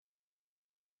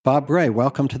Bob Gray,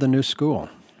 welcome to the New School.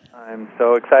 I'm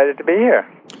so excited to be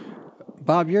here.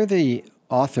 Bob, you're the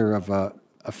author of a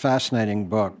fascinating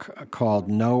book called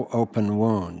No Open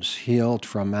Wounds, Heal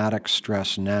Traumatic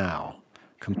Stress Now,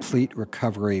 Complete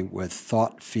Recovery with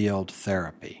Thought Field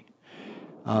Therapy.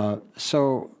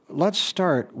 So let's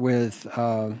start with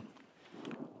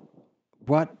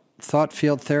what thought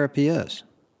field therapy is.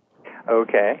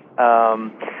 Okay.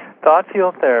 Thought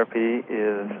field therapy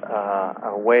is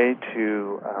a way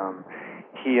to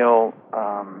heal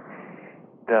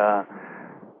the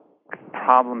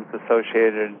problems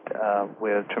associated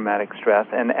with traumatic stress.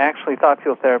 And actually, thought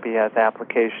field therapy has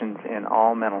applications in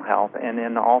all mental health and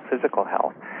in all physical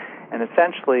health. And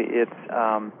essentially, it's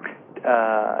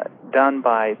done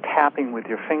by tapping with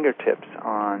your fingertips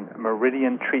on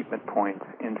meridian treatment points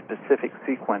in specific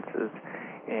sequences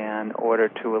in order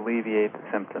to alleviate the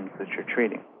symptoms that you're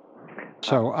treating.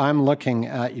 So I'm looking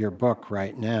at your book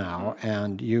right now,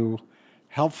 and you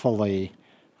helpfully,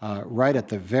 right at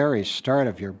the very start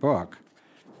of your book,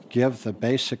 give the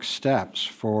basic steps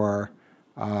for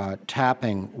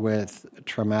tapping with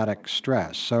traumatic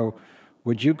stress. So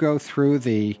would you go through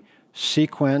the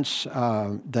sequence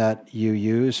that you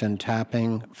use in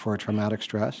tapping for traumatic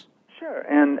stress? Sure,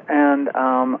 and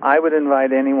I would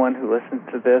invite anyone who listens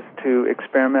to this to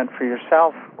experiment for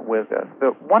yourself with this.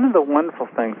 One of the wonderful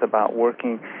things about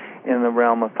working in the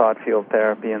realm of thought field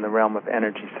therapy, in the realm of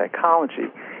energy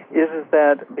psychology, is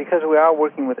that because we are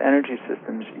working with energy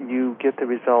systems, you get the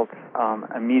results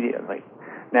immediately.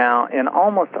 Now, in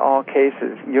almost all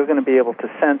cases, you're going to be able to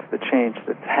sense the change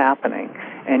that's happening,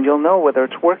 and you'll know whether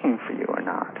it's working for you or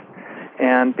not.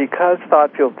 And because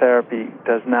thought field therapy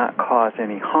does not cause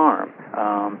any harm,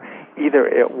 either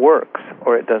it works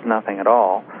or it does nothing at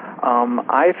all.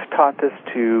 I've taught this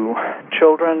to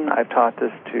children. I've taught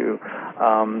this to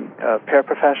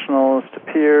paraprofessionals, to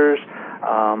peers.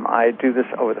 I do this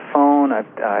over the phone.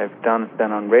 I've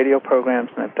been on radio programs,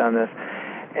 and I've done this.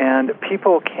 And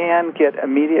people can get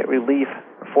immediate relief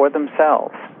for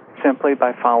themselves simply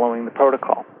by following the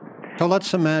protocol. So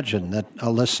let's imagine that a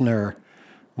listener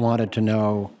wanted to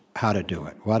know how to do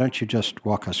it. Why don't you just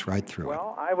walk us right through it?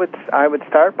 Well, I would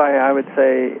start by, I would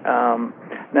say,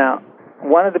 now,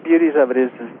 one of the beauties of it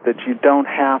is that you don't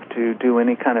have to do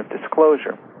any kind of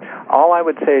disclosure. All I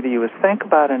would say to you is think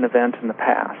about an event in the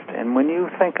past, and when you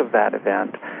think of that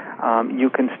event, you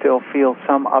can still feel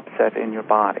some upset in your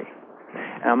body.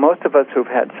 Now, most of us who've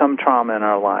had some trauma in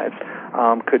our lives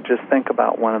could just think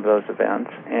about one of those events,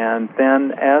 and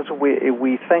then as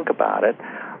we think about it,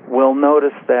 we'll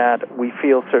notice that we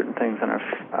feel certain things in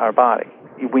our body.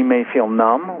 We may feel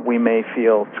numb, we may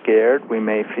feel scared, we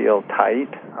may feel tight.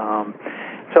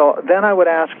 So then I would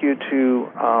ask you to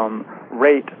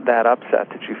rate that upset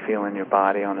that you feel in your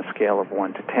body on a scale of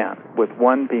 1 to 10, with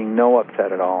 1 being no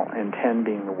upset at all and 10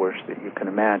 being the worst that you can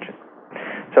imagine.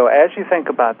 So as you think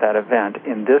about that event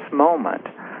in this moment,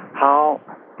 how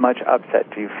much upset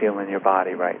do you feel in your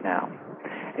body right now?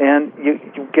 And you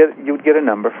would get a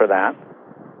number for that.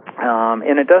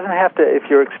 And it doesn't have to, if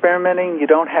you're experimenting, you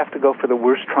don't have to go for the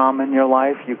worst trauma in your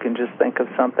life. You can just think of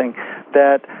something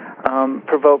that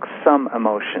provokes some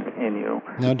emotion in you.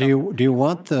 Now, do you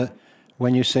want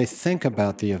when you say think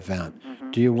about the event,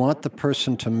 do you want the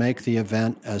person to make the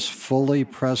event as fully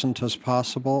present as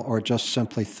possible, or just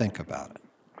simply think about it?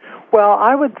 Well,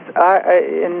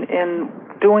 in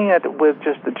doing it with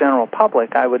just the general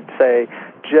public, I would say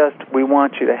we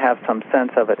want you to have some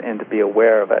sense of it and to be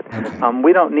aware of it. Okay.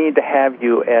 We don't need to have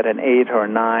you at an 8 or a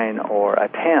 9 or a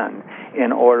 10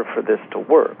 in order for this to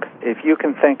work. If you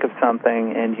can think of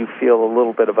something and you feel a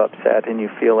little bit of upset and you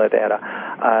feel it at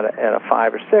a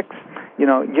 5 or 6,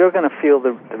 you're going to feel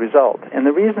the result. And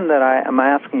the reason that I am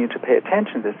asking you to pay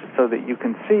attention to this is so that you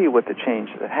can see what the change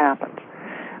that happens.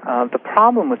 The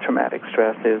problem with traumatic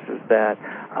stress is that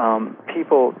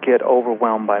people get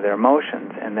overwhelmed by their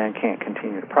emotions and then can't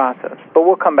continue the process. But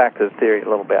we'll come back to the theory a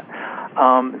little bit.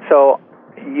 So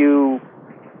you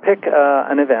pick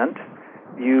an event,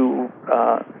 you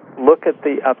look at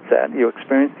the upset, you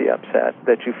experience the upset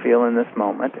that you feel in this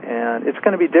moment, and it's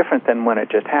going to be different than when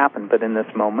it just happened, but in this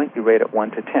moment you rate it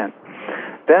 1 to 10.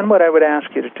 Then what I would ask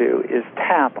you to do is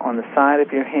tap on the side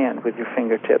of your hand with your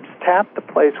fingertips. Tap the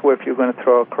place where if you're going to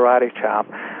throw a karate chop,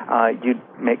 you'd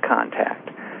make contact.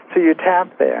 So you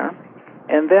tap there,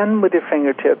 and then with your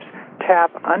fingertips,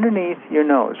 tap underneath your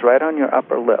nose, right on your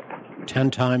upper lip.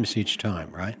 10 times each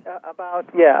time, right? About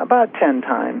 10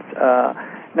 times.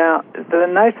 Now, the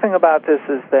nice thing about this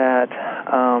is that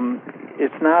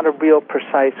it's not a real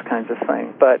precise kind of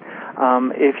thing, but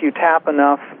if you tap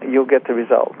enough, you'll get the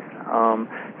result.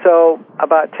 So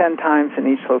about 10 times in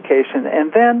each location,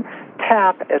 and then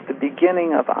tap at the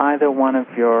beginning of either one of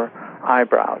your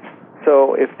eyebrows.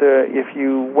 So if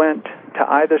you went to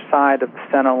either side of the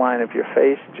center line of your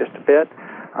face just a bit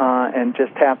and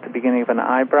just tap the beginning of an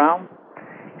eyebrow,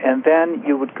 and then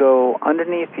you would go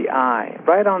underneath the eye,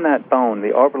 right on that bone,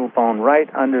 the orbital bone, right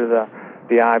under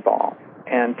the eyeball,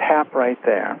 and tap right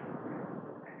there.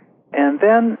 And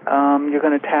then you're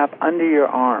going to tap under your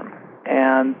arm.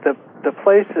 And the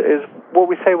place is, what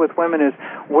we say with women is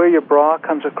where your bra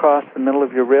comes across the middle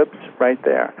of your ribs, right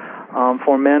there.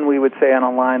 For men, we would say on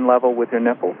a line level with your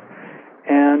nipples.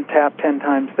 And tap 10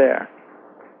 times there.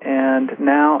 And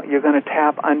now you're going to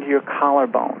tap under your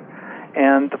collarbone.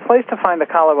 And the place to find the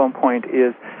collarbone point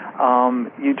is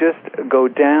you just go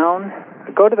down,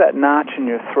 go to that notch in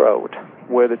your throat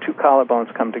where the two collarbones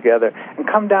come together, and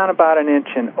come down about an inch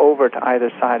and over to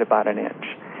either side about an inch.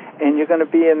 And you're going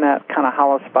to be in that kind of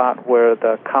hollow spot where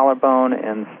the collarbone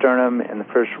and sternum and the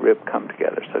first rib come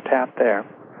together. So tap there.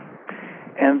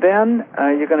 And then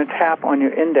you're going to tap on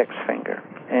your index finger.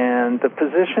 And the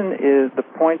position is, the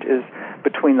point is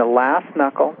between the last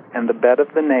knuckle and the bed of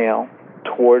the nail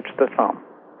towards the thumb.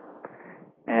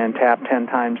 And tap 10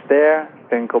 times there,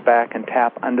 then go back and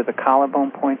tap under the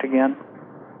collarbone point again.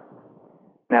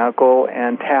 Now go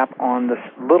and tap on the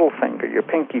little finger, your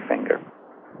pinky finger.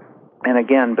 And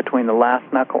again, between the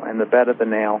last knuckle and the bed of the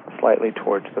nail, slightly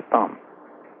towards the thumb.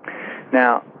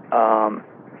 Now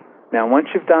once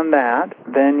you've done that,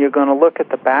 then you're going to look at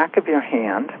the back of your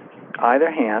hand, either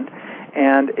hand,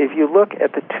 and if you look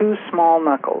at the two small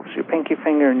knuckles, your pinky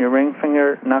finger and your ring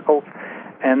finger knuckles,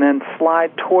 and then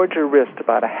slide towards your wrist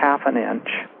about a half an inch,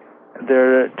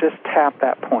 just tap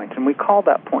that point. And we call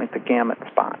that point the gamut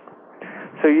spot.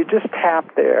 So you just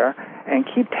tap there and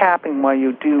keep tapping while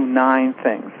you do 9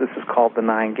 things. This is called the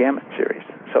 9 gamut series.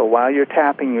 So while you're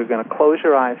tapping, you're going to close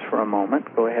your eyes for a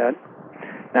moment. Go ahead.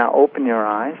 Now open your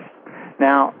eyes.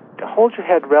 Now hold your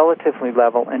head relatively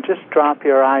level and just drop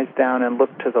your eyes down and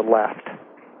look to the left.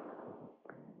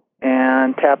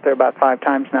 And tap there about 5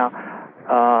 times.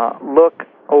 Now look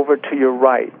over to your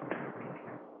right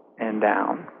and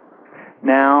down.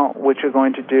 Now what you're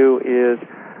going to do is,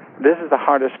 this is the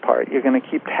hardest part. You're going to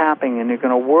keep tapping, and you're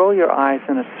going to whirl your eyes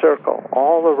in a circle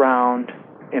all around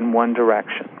in one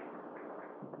direction.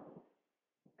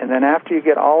 And then after you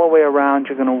get all the way around,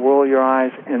 you're going to whirl your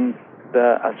eyes in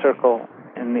a circle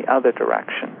in the other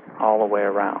direction, all the way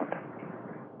around.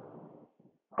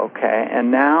 Okay, and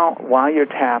now while you're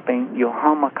tapping, you'll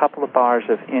hum a couple of bars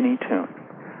of any tune.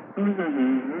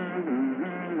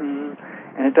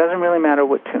 And it doesn't really matter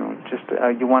what tune, just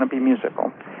you want to be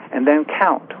musical. And then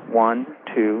count 1,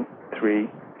 2, 3,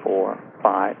 4,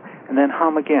 5, and then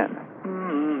hum again.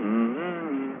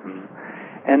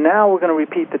 And now we're going to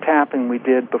repeat the tapping we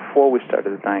did before we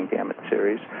started the 9 gamut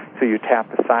series. So you tap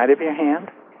the side of your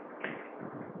hand.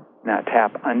 Now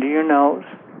tap under your nose.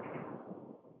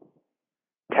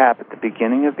 Tap at the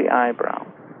beginning of the eyebrow.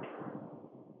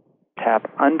 Tap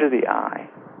under the eye.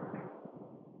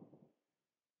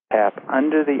 Tap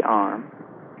under the arm.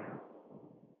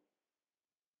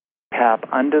 Tap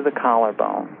under the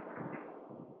collarbone.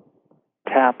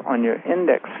 Tap on your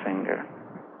index finger.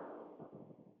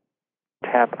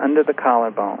 Tap under the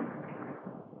collarbone.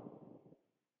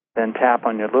 Then tap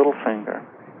on your little finger.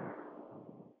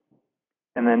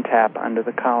 And then tap under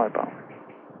the collarbone.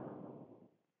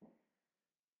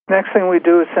 Next thing we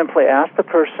do is simply ask the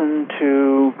person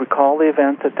to recall the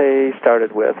event that they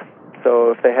started with.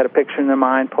 So if they had a picture in their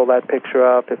mind, pull that picture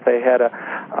up. If they had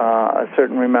a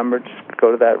certain remembrance,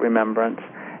 go to that remembrance.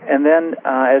 And then,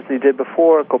 as they did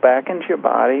before, go back into your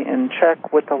body and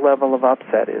check what the level of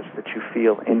upset is that you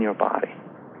feel in your body.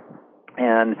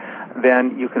 And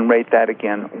then you can rate that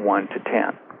again 1 to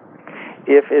 10.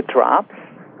 If it drops,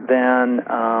 then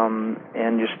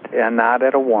and not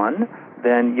at a 1,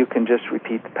 then you can just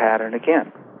repeat the pattern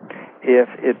again. If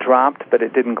it dropped but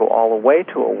it didn't go all the way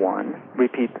to a 1,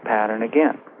 repeat the pattern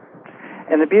again.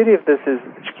 And the beauty of this is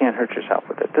that you can't hurt yourself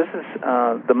with it. This is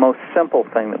the most simple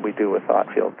thing that we do with thought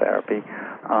field therapy.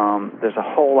 There's a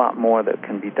whole lot more that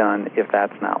can be done if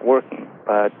that's not working.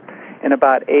 But in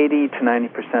about 80 to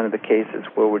 90% of the cases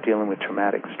where we're dealing with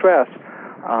traumatic stress,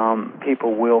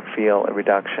 people will feel a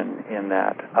reduction in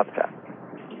that upset.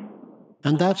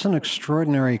 And that's an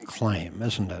extraordinary claim,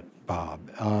 isn't it, Bob?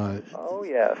 Oh,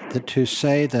 yes. To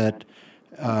say that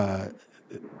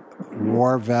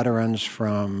war veterans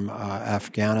from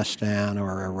Afghanistan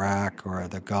or Iraq or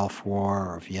the Gulf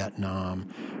War or Vietnam,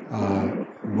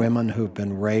 women who've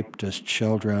been raped as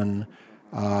children,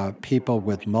 people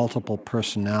with multiple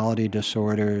personality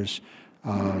disorders,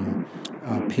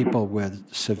 people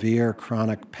with severe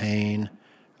chronic pain,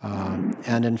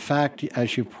 And in fact,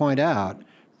 as you point out,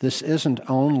 this isn't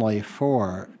only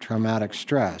for traumatic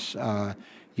stress.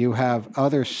 You have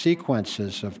other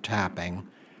sequences of tapping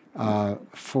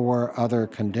for other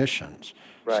conditions.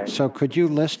 Right. So could you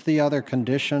list the other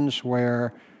conditions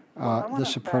where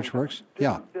this approach works?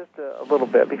 Just a little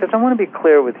bit, because I want to be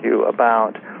clear with you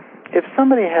about if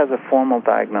somebody has a formal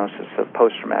diagnosis of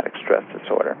post-traumatic stress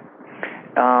disorder,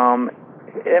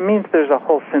 it means there's a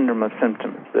whole syndrome of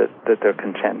symptoms that they're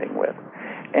contending with.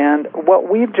 And what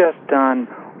we've just done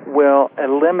will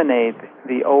eliminate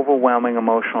the overwhelming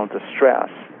emotional distress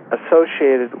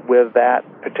associated with that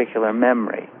particular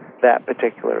memory, that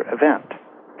particular event.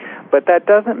 But that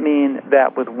doesn't mean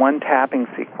that with one tapping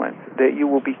sequence that you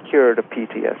will be cured of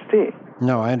PTSD.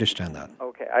 No, I understand that.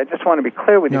 Okay, I just want to be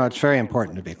clear with you. No, it's very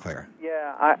important to be clear.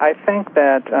 Yeah, I think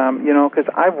that, because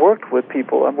I've worked with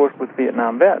people, I've worked with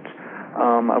Vietnam vets,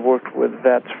 I've worked with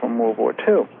vets from World War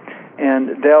II,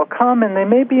 and they'll come and they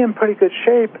may be in pretty good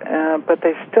shape, but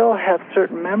they still have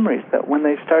certain memories that when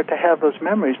they start to have those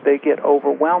memories, they get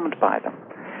overwhelmed by them.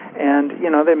 And,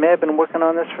 they may have been working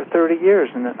on this for 30 years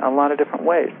in a lot of different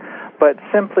ways. But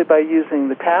simply by using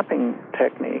the tapping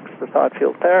techniques, the thought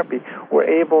field therapy, we're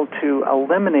able to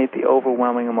eliminate the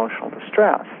overwhelming emotional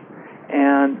distress.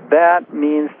 And that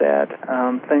means that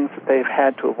things that they've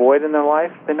had to avoid in their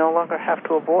life, they no longer have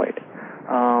to avoid.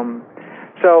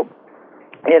 So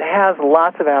it has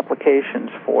lots of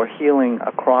applications for healing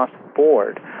across the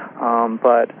board.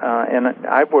 And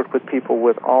I've worked with people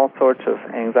with all sorts of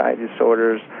anxiety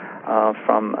disorders,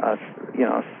 from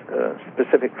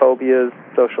specific phobias,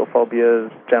 social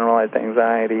phobias, generalized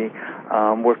anxiety.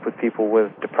 Worked with people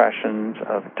with depressions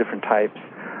of different types.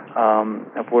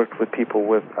 I've worked with people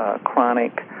with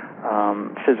chronic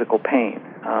physical pain,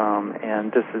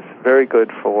 and this is very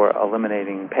good for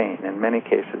eliminating pain. In many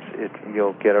cases,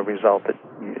 you'll get a result that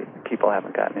people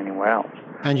haven't gotten anywhere else.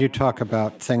 And you talk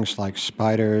about things like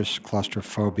spiders,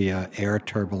 claustrophobia, air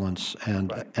turbulence,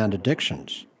 and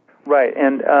addictions. Right,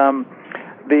 and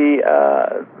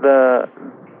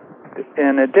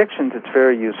in addictions, it's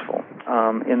very useful.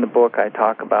 In the book, I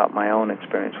talk about my own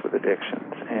experience with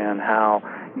addictions and how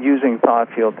using thought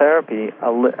field therapy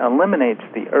eliminates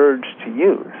the urge to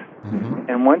use. Mm-hmm.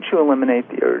 And once you eliminate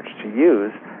the urge to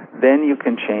use, then you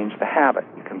can change the habit.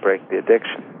 You can break the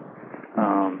addiction.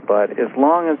 But as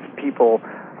long as people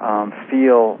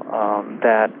feel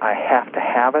that I have to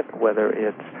have it, whether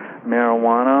it's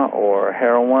marijuana or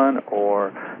heroin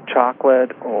or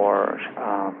chocolate or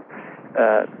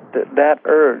that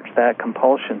urge, that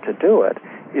compulsion to do it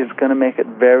is going to make it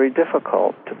very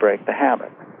difficult to break the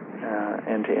habit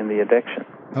and to end the addiction.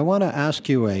 I want to ask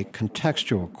you a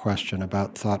contextual question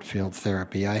about thought field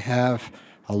therapy. I have,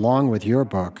 along with your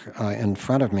book, in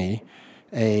front of me,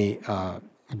 a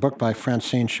book by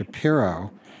Francine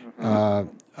Shapiro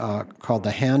called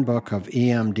The Handbook of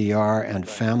EMDR and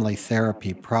Family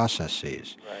Therapy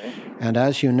Processes. Right. And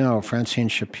as you know, Francine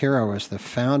Shapiro is the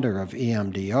founder of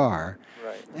EMDR.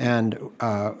 Right. And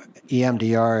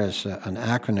EMDR is an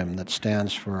acronym that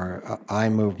stands for eye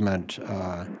movement.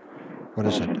 What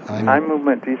is it? Eye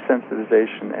movement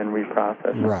desensitization and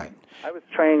reprocessing. Right. I was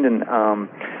trained in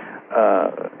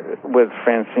with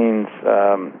Francine's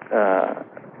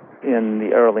in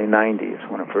the early 90s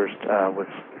when it first was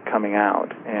coming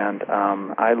out, and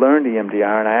I learned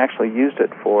EMDR, and I actually used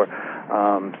it for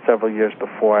several years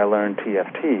before I learned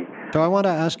TFT. So I want to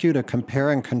ask you to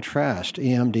compare and contrast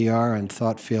EMDR and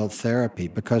thought field therapy,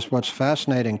 because what's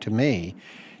fascinating to me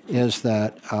is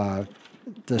that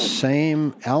the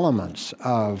same elements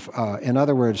of, in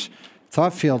other words,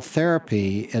 thought field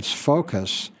therapy, its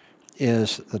focus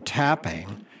is the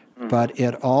tapping, but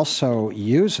it also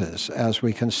uses, as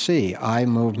we can see, eye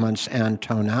movements and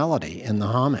tonality in the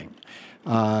humming.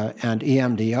 And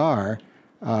EMDR,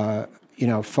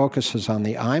 focuses on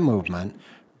the eye movement,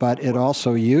 but it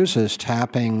also uses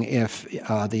tapping if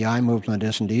the eye movement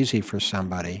isn't easy for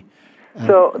somebody.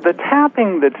 So the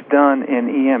tapping that's done in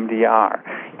EMDR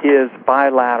is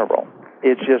bilateral.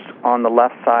 It's just on the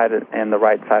left side and the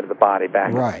right side of the body,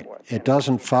 back and forth. It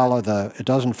doesn't follow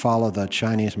the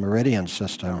Chinese meridian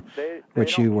system,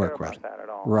 which you work with. They don't care about that at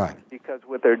all. Right. Because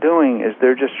what they're doing is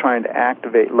they're just trying to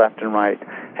activate left and right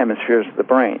hemispheres of the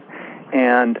brain,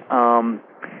 and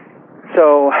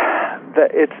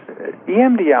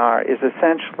EMDR is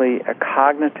essentially a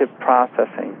cognitive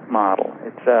processing model.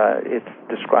 It's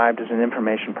described as an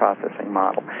information processing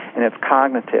model, and it's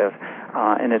cognitive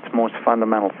in its most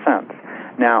fundamental sense.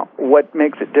 Now, what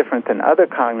makes it different than other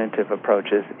cognitive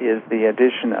approaches is the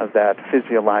addition of that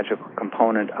physiological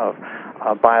component of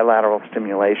bilateral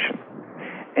stimulation.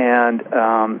 And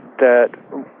that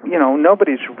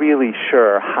nobody's really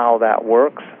sure how that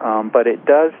works, but it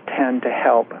does tend to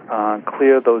help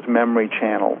clear those memory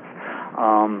channels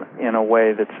in a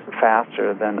way that's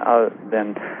faster than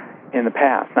in the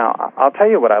past. Now, I'll tell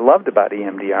you what I loved about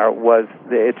EMDR was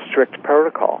its strict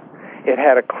protocol. It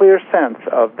had a clear sense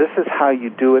of this is how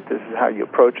you do it, this is how you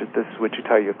approach it, this is what you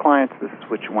tell your clients, this is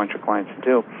what you want your clients to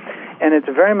do. And it's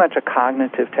very much a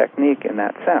cognitive technique in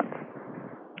that sense.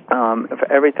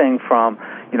 For everything from,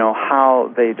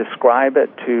 how they describe it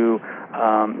to,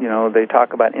 they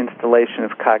talk about installation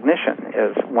of cognition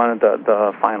as one of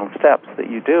the final steps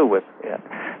that you do with it.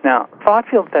 Now, thought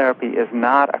field therapy is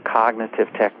not a cognitive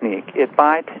technique. It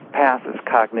bypasses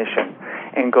cognition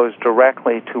and goes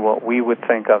directly to what we would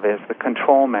think of as the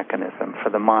control mechanism for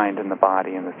the mind and the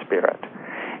body and the spirit.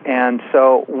 And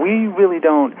so we really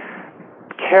don't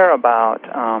care about,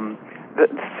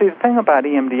 the thing about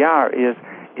EMDR is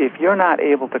if you're not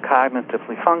able to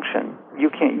cognitively function, you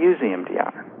can't use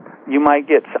EMDR. You might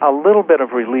get a little bit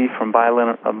of relief from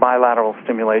bilateral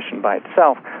stimulation by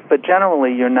itself, but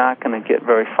generally you're not going to get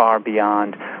very far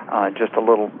beyond just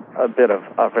a bit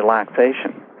of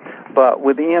relaxation. But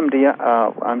with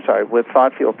with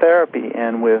thought field therapy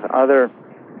and with other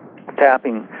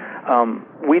tapping,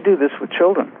 we do this with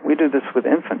children. We do this with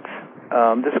infants.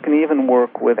 This can even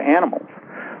work with animals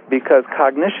because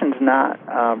cognition's not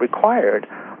required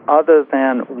other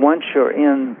than once you're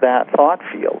in that thought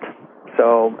field.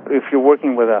 So if you're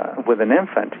working with an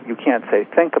infant, you can't say,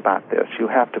 think about this. You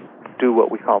have to do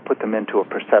what we call put them into a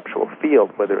perceptual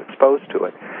field where they're exposed to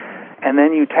it. And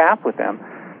then you tap with them,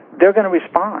 they're going to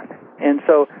respond. And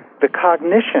so the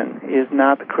cognition is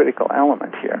not the critical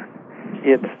element here.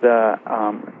 It's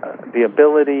the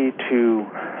ability to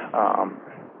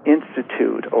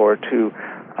institute or to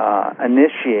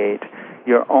initiate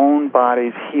your own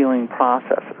body's healing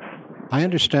processes. I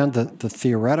understand the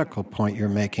theoretical point you're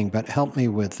making, but help me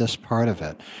with this part of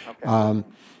it. Okay.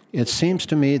 It seems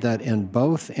to me that in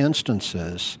both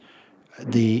instances,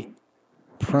 the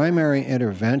primary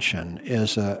intervention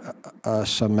is a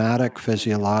somatic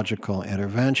physiological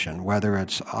intervention, whether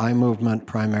it's eye movement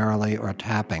primarily or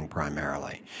tapping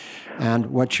primarily. And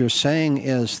what you're saying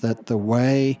is that the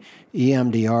way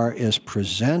EMDR is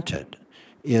presented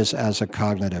is as a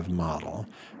cognitive model.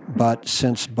 But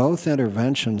since both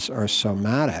interventions are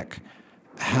somatic,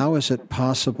 how is it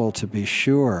possible to be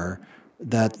sure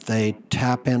that they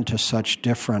tap into such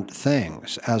different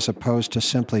things as opposed to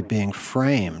simply being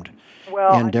framed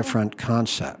in different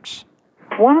concepts?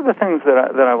 One of the things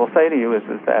that I will say to you is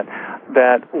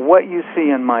that what you see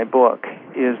in my book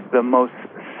is the most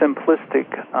simplistic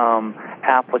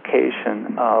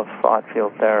application of thought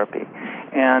field therapy,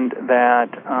 and that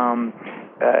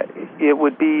it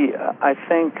would be, I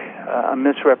think, a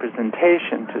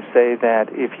misrepresentation to say that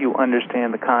if you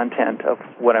understand the content of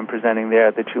what I'm presenting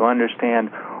there, that you understand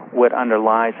what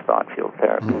underlies thought field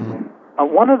therapy.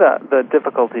 Mm-hmm. One of the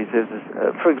difficulties is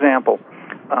for example,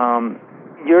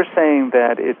 you're saying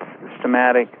that it's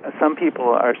somatic. Some people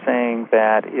are saying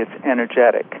that it's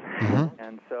energetic. Mm-hmm.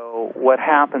 And so what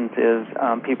happens is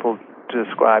people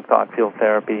describe thought field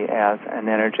therapy as an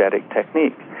energetic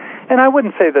technique. And I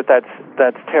wouldn't say that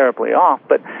that's terribly off,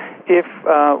 but if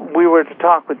we were to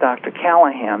talk with Dr.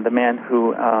 Callahan, the man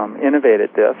who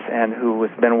innovated this and who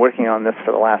has been working on this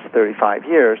for the last 35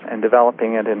 years and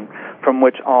developing it, and from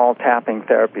which all tapping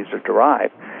therapies are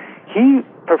derived, he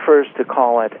prefers to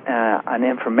call it an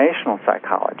informational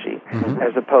psychology mm-hmm.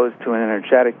 as opposed to an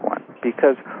energetic one,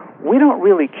 because we don't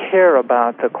really care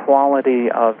about the quality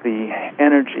of the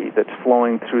energy that's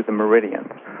flowing through the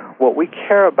meridians. What we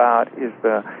care about is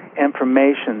the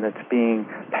information that's being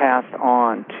passed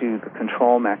on to the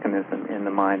control mechanism in the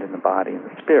mind and the body and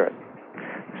the spirit.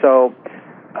 So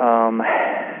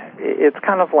it's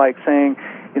kind of like saying,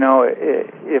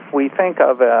 if we think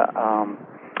of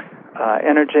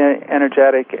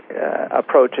energetic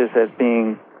approaches as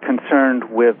being concerned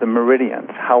with the meridians,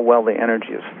 how well the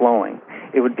energy is flowing,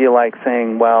 it would be like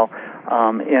saying, well,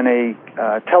 in a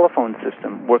telephone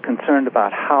system, we're concerned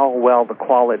about how well the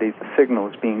quality of the signal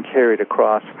is being carried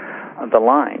across the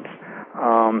lines,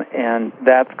 and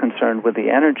that's concerned with the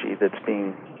energy that's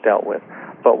being dealt with.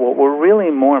 But what we're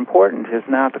really more important is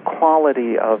not the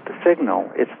quality of the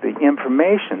signal, it's the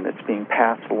information that's being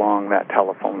passed along that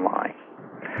telephone line.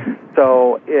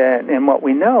 So, and what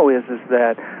we know is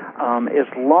that as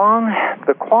long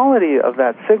the quality of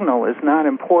that signal is not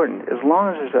important, as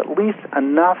long as there's at least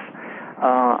enough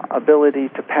ability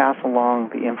to pass along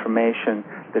the information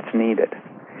that's needed.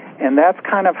 And that's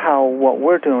kind of how what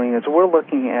we're doing is we're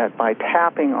looking at, by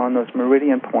tapping on those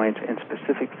meridian points in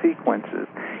specific sequences,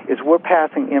 is we're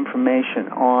passing information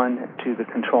on to the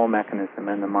control mechanism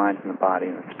in the mind and the body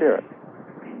and the spirit.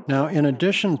 Now, in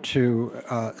addition to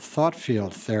thought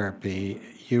field therapy,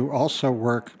 you also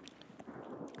work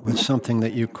with something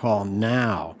that you call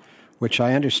NOW, which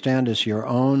I understand is your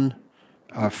own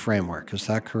framework. Is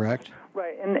that correct?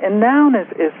 Right, and noun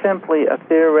is simply a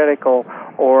theoretical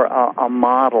or a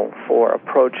model for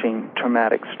approaching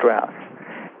traumatic stress.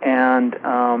 And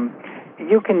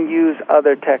you can use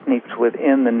other techniques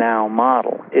within the now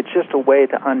model. It's just a way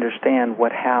to understand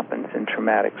what happens in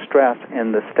traumatic stress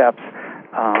and the steps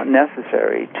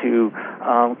necessary to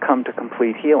come to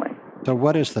complete healing. So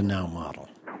what is the now model?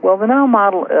 Well, the now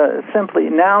model simply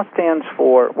now stands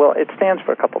for, well, it stands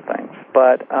for a couple things,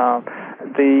 but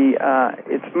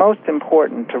it's most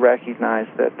important to recognize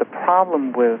that the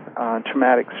problem with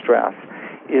traumatic stress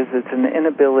is it's an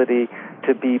inability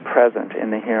to be present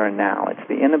in the here and now. It's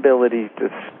the inability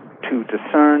to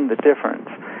discern the difference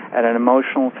at an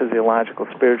emotional, physiological,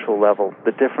 spiritual level,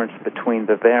 the difference between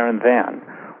the there and then,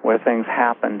 where things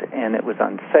happened and it was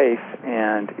unsafe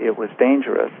and it was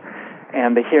dangerous,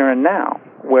 and the here and now,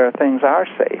 where things are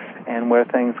safe and where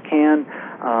things can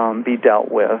be dealt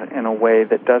with in a way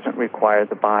that doesn't require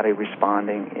the body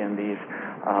responding in these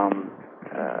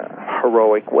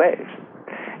heroic ways.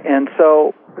 And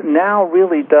so now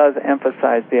really does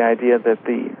emphasize the idea that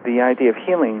the idea of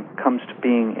healing comes to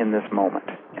being in this moment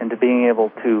and to being able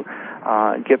to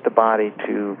get the body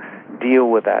to deal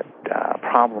with that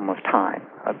problem of time,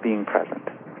 of being present.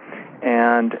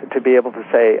 And to be able to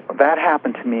say, that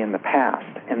happened to me in the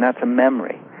past, and that's a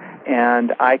memory.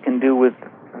 And I can do with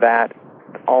that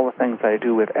all the things I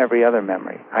do with every other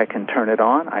memory. I can turn it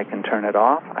on, I can turn it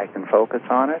off, I can focus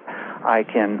on it, I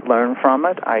can learn from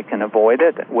it, I can avoid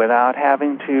it without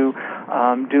having to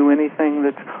do anything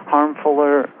that's harmful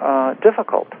or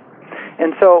difficult.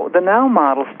 And so the NOW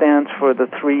model stands for the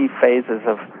three phases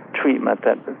of treatment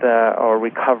or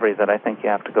recovery that I think you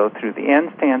have to go through. The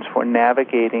N stands for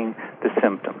navigating the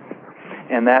symptoms.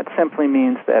 And that simply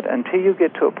means that until you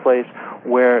get to a place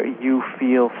where you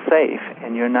feel safe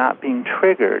and you're not being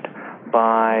triggered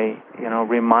by,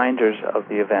 reminders of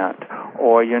the event,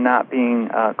 or you're not being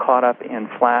caught up in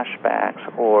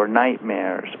flashbacks or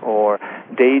nightmares or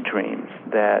daydreams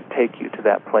that take you to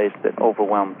that place that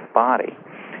overwhelms the body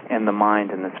and the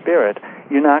mind and the spirit,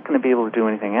 you're not going to be able to do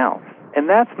anything else. And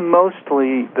that's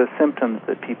mostly the symptoms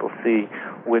that people see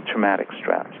with traumatic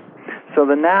stress. So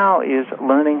the now is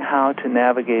learning how to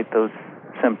navigate those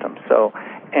symptoms.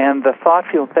 And the thought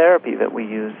field therapy that we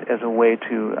use as a way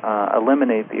to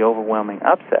eliminate the overwhelming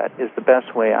upset is the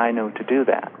best way I know to do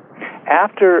that.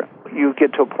 After you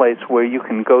get to a place where you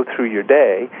can go through your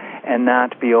day and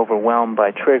not be overwhelmed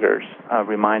by triggers,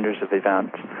 reminders of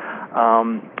events,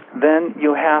 then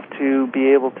you have to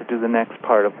be able to do the next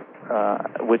part of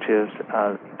which is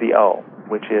the O,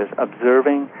 which is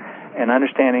observing and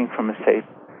understanding from a safe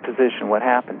position what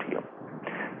happened to you.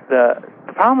 The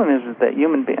problem is that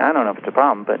I don't know if it's a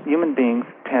problem, but human beings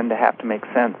tend to have to make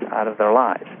sense out of their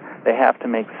lives. They have to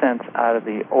make sense out of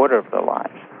the order of their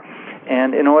lives.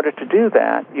 And in order to do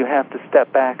that, you have to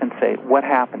step back and say, what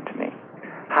happened to me?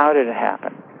 How did it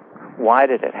happen? Why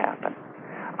did it happen?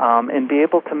 And be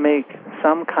able to make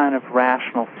some kind of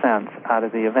rational sense out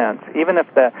of the events, even if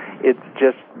it's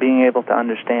just being able to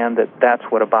understand that that's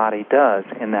what a body does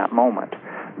in that moment.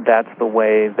 That's the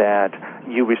way that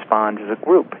you respond as a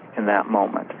group in that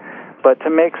moment. But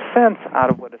to make sense out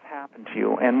of what has happened to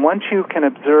you, and once you can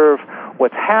observe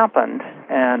what's happened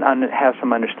and have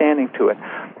some understanding to it,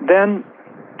 then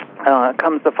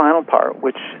comes the final part,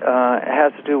 which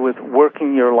has to do with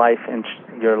working your life and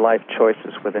your life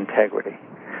choices with integrity.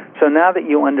 So now that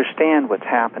you understand what's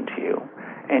happened to you,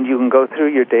 and you can go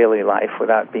through your daily life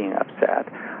without being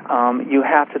upset, you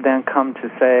have to then come to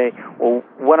say, well,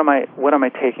 what am I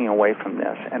taking away from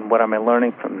this, and what am I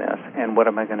learning from this, and what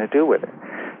am I going to do with it?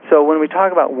 So when we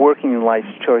talk about working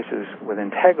life's choices with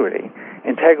integrity,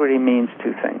 integrity means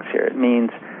two things here. It means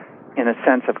in a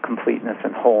sense of completeness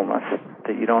and wholeness,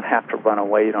 that you don't have to run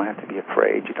away, you don't have to be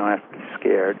afraid, you don't have to be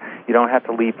scared, you don't have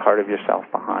to leave part of yourself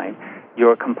behind.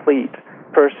 You're a complete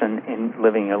person in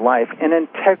living your life. And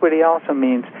integrity also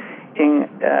means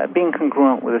being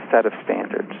congruent with a set of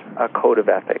standards, a code of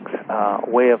ethics, a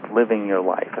way of living your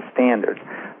life, a standard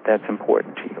that's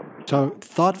important to you. So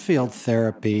thought field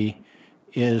therapy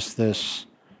is this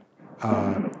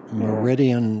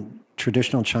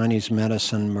traditional Chinese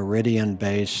medicine,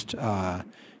 meridian-based,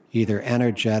 either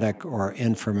energetic or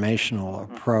informational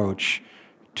approach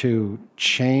to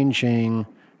changing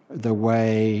the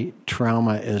way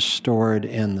trauma is stored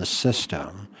in the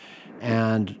system.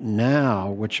 And now,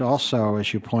 which also,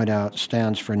 as you point out,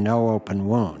 stands for No Open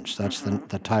Wounds. That's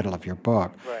the title of your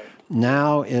book. Right.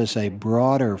 Now is a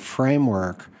broader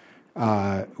framework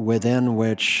within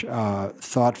which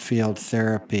thought field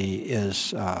therapy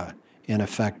is, in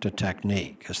effect, a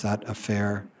technique. Is that a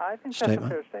fair statement? I think that's a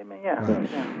fair statement, yeah. Right.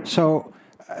 Yeah. So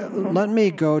let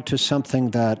me go to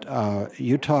something that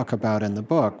you talk about in the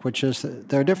book, which is that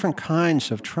there are different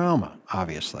kinds of trauma,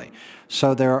 obviously.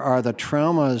 So there are the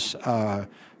traumas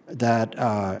that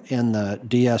in the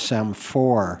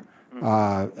DSM-4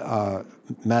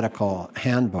 medical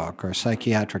handbook or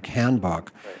psychiatric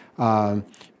handbook, a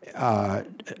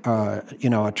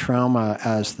trauma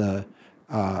as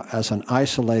an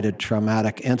isolated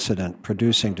traumatic incident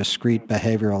producing discrete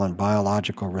behavioral and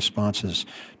biological responses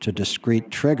to discrete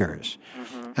triggers.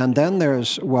 And then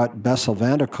there's what Bessel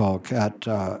van der Kolk at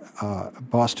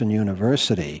Boston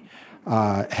University,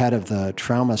 head of the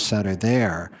trauma center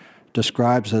there,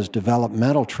 describes as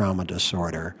developmental trauma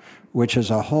disorder, which is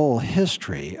a whole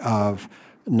history of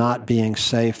not being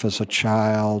safe as a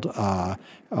child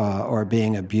or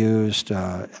being abused,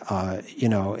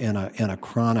 in a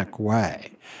chronic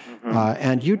way.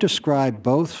 And you describe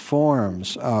both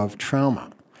forms of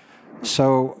trauma.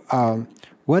 So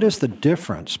what is the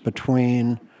difference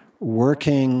between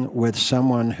working with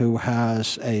someone who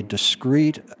has a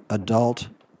discrete adult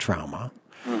trauma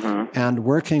and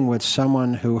working with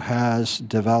someone who has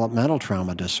developmental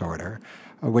trauma disorder,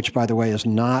 which, by the way, is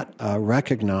not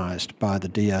recognized by the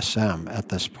DSM at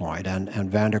this point, and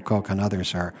van der Kolk and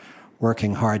others are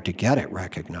working hard to get it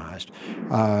recognized.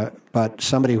 But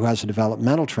somebody who has a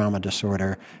developmental trauma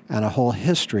disorder and a whole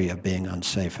history of being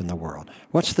unsafe in the world.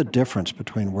 What's the difference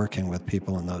between working with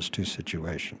people in those two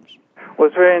situations? Well,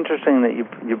 it's very interesting that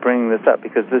you bring this up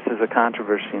because this is a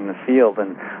controversy in the field.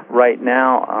 And right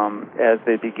now, as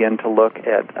they begin to look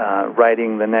at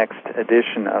writing the next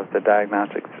edition of the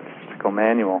Diagnostic Statistical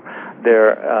Manual,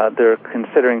 they're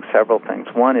considering several things.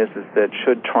 One is that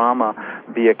should trauma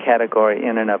be a category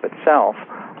in and of itself?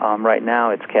 Right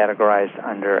now, it's categorized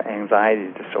under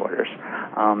anxiety disorders.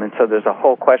 And so there's a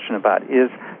whole question about, is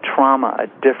trauma a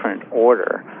different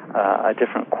order, a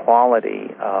different quality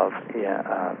of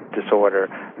disorder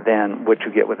than what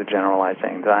you get with a generalized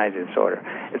anxiety disorder?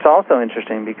 It's also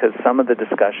interesting because some of the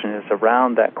discussion is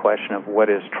around that question of what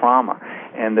is trauma.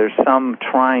 And there's some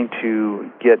trying to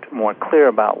get more clear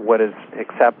about what is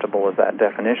acceptable as that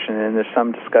definition. And there's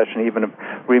some discussion even of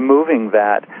removing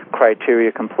that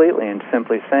criteria completely and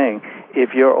simply saying,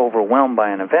 if you're overwhelmed by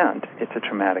an event, it's a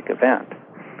traumatic event.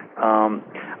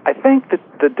 I think that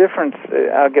the difference,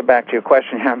 I'll get back to your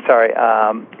question here, I'm sorry,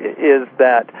 is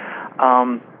that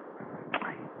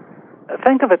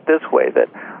think of it this way, that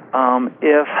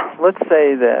if, let's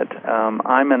say that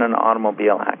I'm in an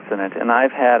automobile accident and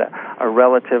I've had a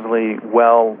relatively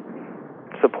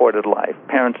well-supported life.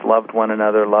 Parents loved one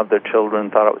another, loved their children,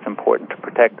 thought it was important to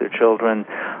protect their children,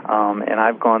 and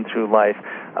I've gone through life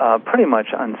pretty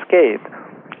much unscathed,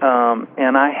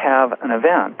 and I have an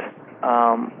event.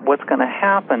 What's going to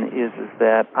happen is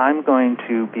that I'm going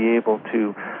to be able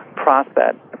to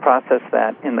process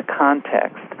that in the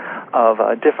context of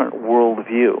a different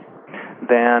worldview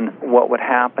than what would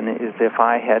happen is if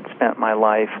I had spent my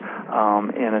life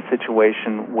in a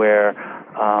situation where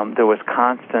there was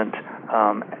constant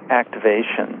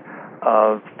activation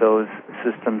of those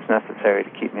systems necessary to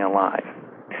keep me alive.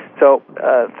 So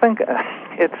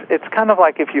it's kind of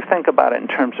like if you think about it in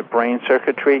terms of brain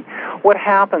circuitry, what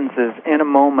happens is in a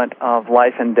moment of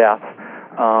life and death,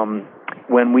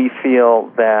 when we feel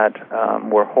that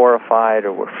we're horrified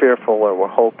or we're fearful or we're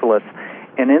hopeless,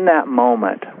 and in that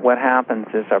moment, what happens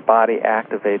is our body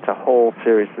activates a whole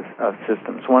series of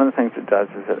systems. One of the things it does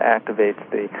is it activates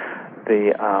the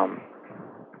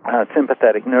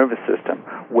sympathetic nervous system,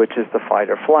 which is the fight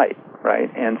or flight, right?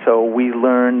 And so we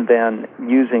learn then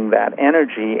using that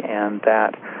energy and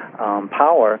that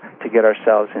power to get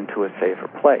ourselves into a safer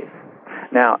place.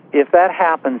 Now, if that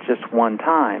happens just one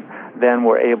time, then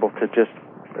we're able to just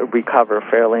recover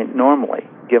fairly normally.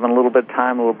 Given a little bit of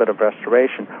time, a little bit of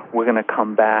restoration, we're going to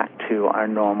come back to our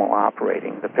normal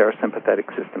operating. The parasympathetic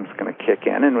system is going to kick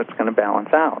in, and it's going to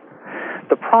balance out.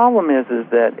 The problem is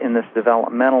that in this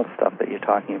developmental stuff that you're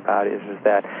talking about is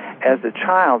that as a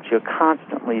child, you're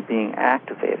constantly being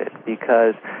activated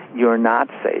because you're not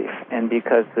safe and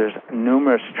because there's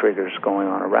numerous triggers going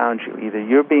on around you. Either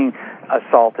you're being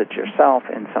assaulted yourself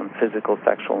in some physical,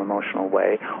 sexual, emotional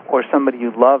way, or somebody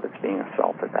you love is being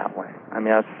assaulted that way. I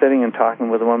mean, I was sitting and talking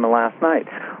with a woman last night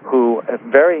who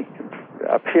very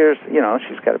appears,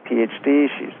 she's got a PhD,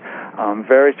 she's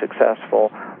very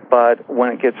successful, but when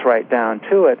it gets right down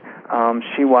to it,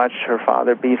 she watched her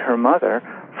father beat her mother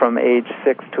from age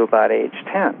 6 to about age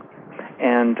 10.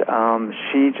 And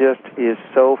she just is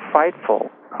so frightful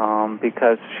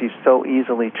because she's so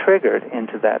easily triggered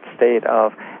into that state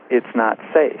of it's not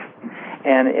safe.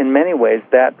 And in many ways,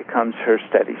 that becomes her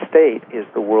steady state, is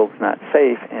the world's not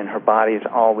safe, and her body is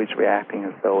always reacting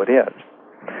as though it is.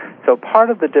 So part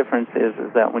of the difference is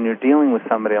that when you're dealing with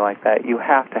somebody like that, you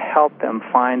have to help them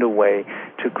find a way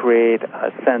to create a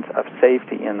sense of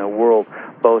safety in the world,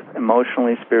 both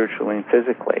emotionally, spiritually, and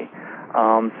physically,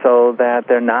 so that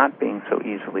they're not being so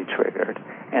easily triggered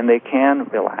and they can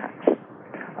relax.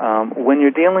 When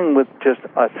you're dealing with just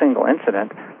a single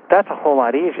incident, that's a whole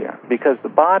lot easier because the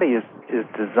body is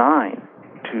designed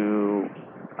to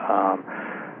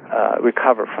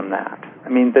recover from that. I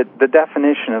mean, the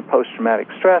definition of post-traumatic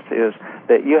stress is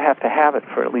that you have to have it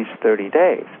for at least 30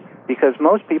 days because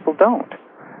most people don't.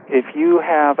 If you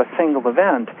have a single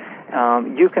event,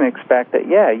 you can expect that,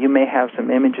 you may have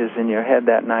some images in your head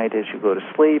that night as you go to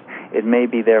sleep. It may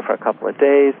be there for a couple of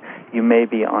days. You may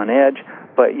be on edge,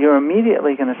 but you're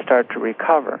immediately going to start to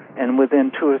recover. And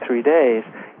within 2 or 3 days,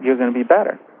 you're going to be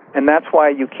better. And that's why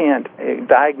you can't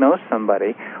diagnose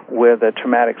somebody with a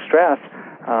traumatic stress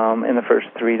in the first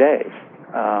 3 days.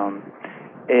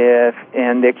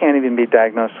 And they can't even be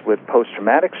diagnosed with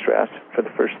post-traumatic stress for the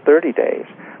first 30 days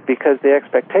because the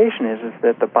expectation is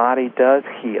that the body does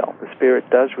heal, the spirit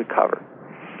does recover.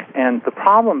 And the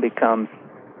problem becomes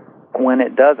when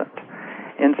it doesn't.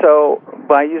 And so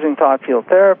by using thought field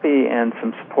therapy and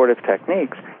some supportive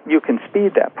techniques, you can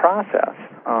speed that process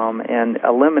and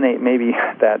eliminate maybe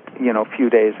that few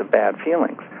days of bad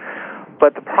feelings.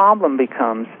 But the problem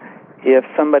becomes if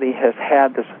somebody has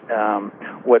had this,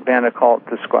 what Van der Kolk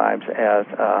describes as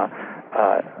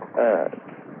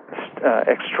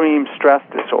extreme stress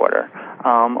disorder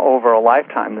over a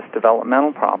lifetime, this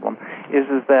developmental problem, is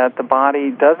that the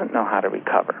body doesn't know how to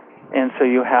recover. And so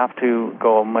you have to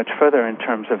go much further in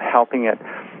terms of helping it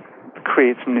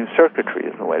create some new circuitry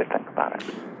is the way to think about it.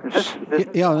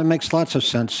 Yeah, that makes lots of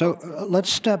sense. So let's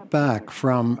step back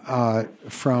from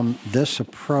this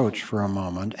approach for a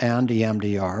moment and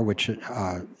EMDR, which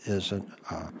is a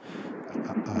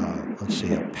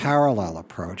parallel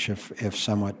approach, if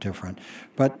somewhat different.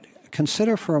 But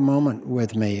consider for a moment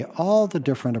with me all the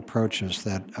different approaches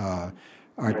that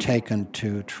are taken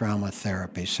to trauma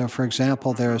therapy. So, for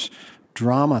example, there's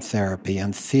drama therapy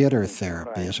and theater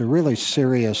therapy is a really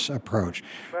serious approach.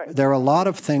 Right. There are a lot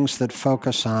of things that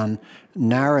focus on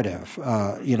narrative,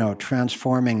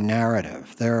 transforming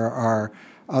narrative. There are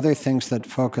other things that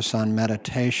focus on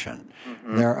meditation.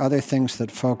 Mm-hmm. There are other things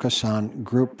that focus on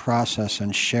group process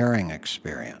and sharing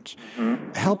experience.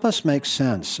 Mm-hmm. Help us make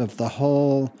sense of the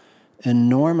whole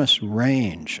enormous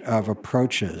range of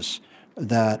approaches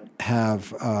that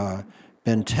have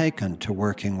been taken to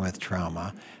working with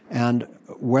trauma, and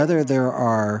whether there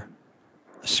are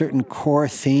certain core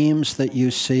themes that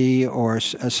you see or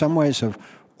some ways of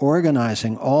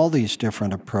organizing all these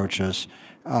different approaches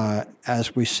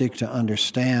as we seek to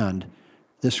understand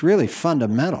this really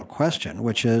fundamental question,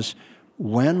 which is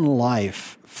when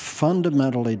life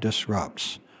fundamentally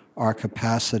disrupts our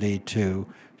capacity to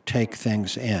take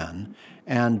things in,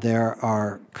 and there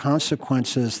are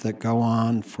consequences that go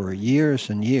on for years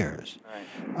and years.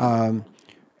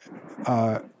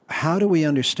 How do we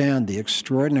understand the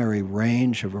extraordinary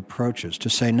range of approaches, to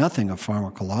say nothing of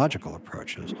pharmacological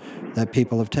approaches, that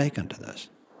people have taken to this?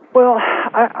 Well,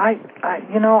 I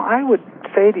would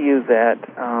say to you that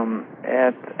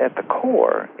at the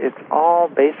core, it's all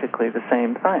basically the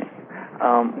same thing,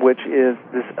 which is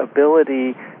this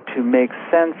ability to make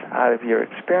sense out of your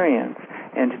experience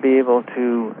and to be able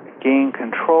to gain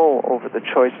control over the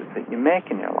choices that you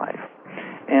make in your life.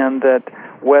 And that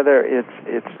whether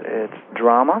it's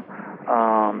drama,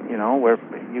 where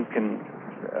you can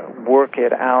work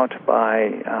it out by,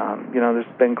 there's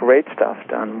been great stuff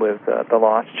done with the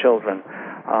lost children,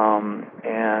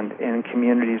 and in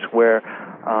communities where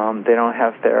they don't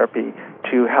have therapy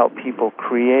to help people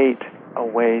create a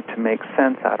way to make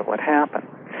sense out of what happened.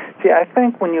 See, I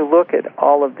think when you look at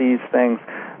all of these things,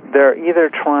 they're either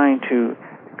trying to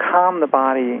calm the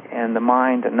body and the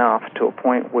mind enough to a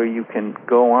point where you can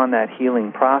go on that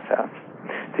healing process.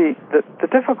 See, the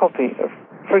difficulty of,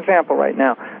 for example, right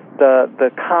now, the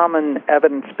common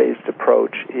evidence-based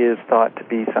approach is thought to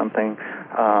be something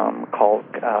called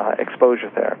exposure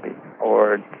therapy,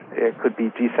 or it could be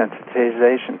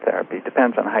desensitization therapy.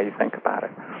 Depends on how you think about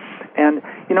it. And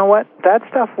you know what? That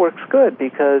stuff works good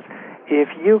because if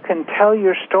you can tell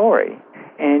your story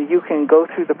and you can go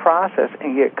through the process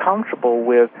and get comfortable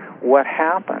with what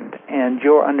happened and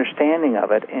your understanding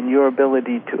of it and your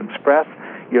ability to express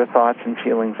your thoughts and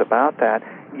feelings about that,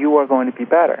 you are going to be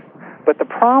better. But the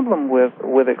problem with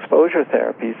exposure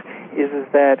therapies is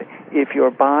that if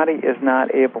your body is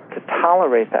not able to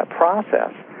tolerate that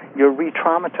process, you're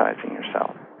re-traumatizing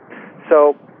yourself.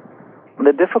 So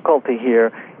the difficulty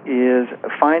here is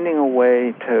finding a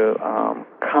way to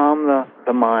calm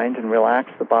the mind and relax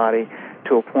the body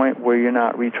to a point where you're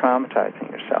not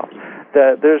re-traumatizing yourself.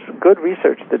 There's good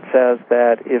research that says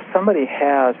that if somebody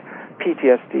has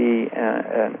PTSD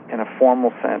in a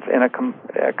formal sense, in a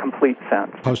complete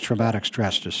sense. Post-traumatic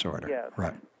stress disorder. Yes.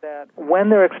 Right. That when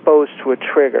they're exposed to a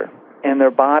trigger and their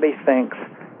body thinks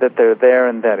that they're there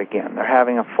and then again, they're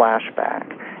having a flashback,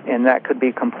 and that could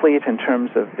be complete in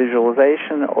terms of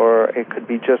visualization, or it could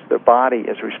be just their body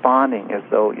is responding as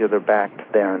though they're back to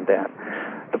there and then.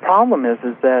 The problem is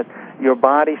that your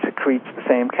body secretes the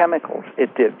same chemicals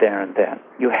it did there and then.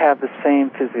 You have the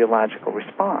same physiological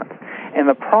response. And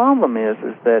the problem is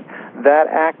that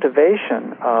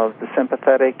activation of the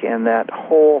sympathetic and that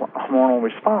whole hormonal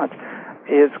response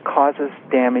causes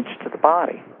damage to the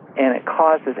body. And it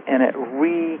causes, and it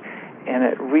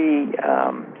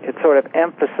sort of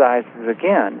emphasizes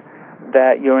again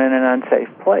that you're in an unsafe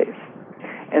place.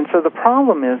 And so the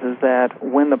problem is that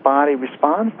when the body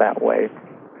responds that way,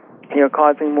 you're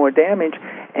causing more damage,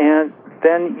 and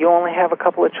then you only have a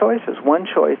couple of choices. One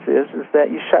choice is that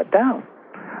you shut down.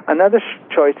 Another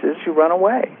choice is you run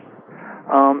away.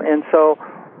 And so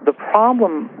the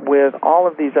problem with all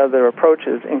of these other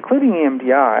approaches, including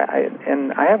EMDR,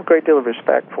 and I have a great deal of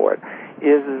respect for it,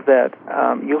 is that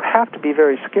you have to be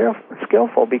very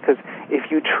skillful, because if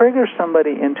you trigger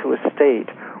somebody into a state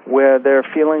where they're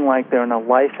feeling like they're in a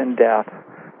life and death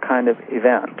kind of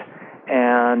event,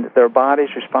 and their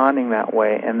body's responding that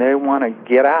way, and they want to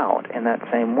get out in that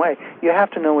same way, you have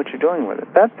to know what you're doing with it.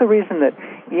 That's the reason that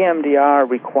EMDR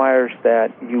requires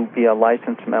that you be a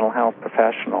licensed mental health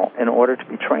professional in order to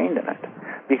be trained in it,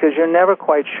 because you're never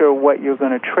quite sure what you're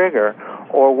going to trigger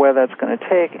or where that's going to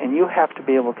take, and you have to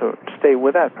be able to stay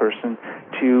with that person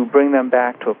to bring them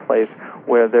back to a place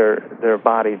where their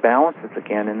body balances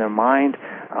again and their mind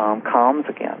calms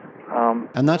again.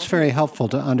 And that's very helpful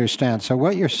to understand. So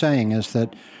what you're saying is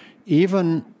that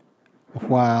even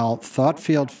while thought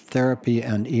field therapy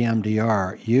and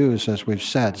EMDR use, as we've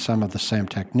said, some of the same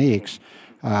techniques,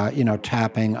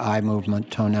 tapping, eye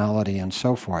movement, tonality, and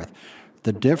so forth,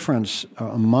 the difference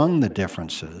among the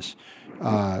differences,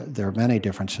 there are many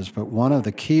differences, but one of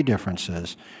the key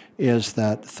differences is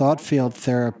that thought field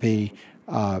therapy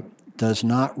does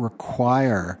not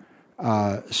require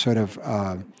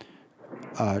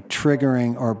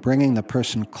triggering or bringing the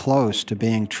person close to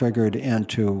being triggered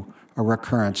into a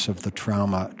recurrence of the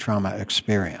trauma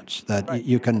experience. That right.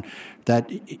 you can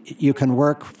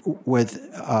work with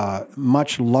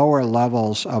much lower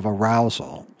levels of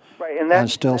arousal, right, and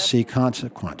still see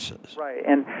consequences. Right,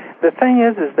 and the thing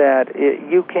is that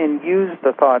you can use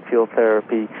the thought field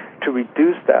therapy to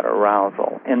reduce that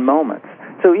arousal in moments.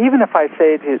 So even if I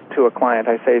say to a client,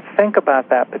 I say, think about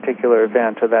that particular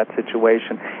event or that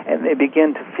situation, and they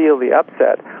begin to feel the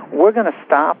upset, we're going to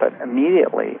stop it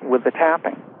immediately with the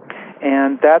tapping.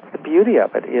 And that's the beauty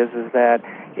of it, is that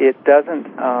it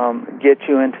doesn't get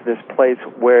you into this place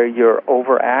where you're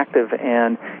overactive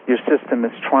and your system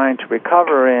is trying to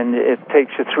recover, and it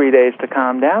takes you 3 days to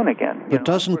calm down again. But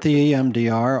doesn't the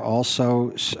EMDR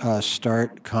also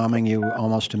start calming you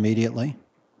almost immediately?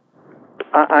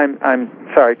 I'm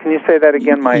sorry, can you say that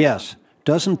again? Yes.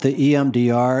 Doesn't the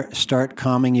EMDR start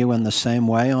calming you in the same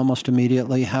way almost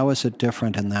immediately? How is it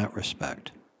different in that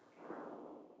respect?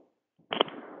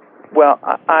 Well,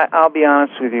 I'll be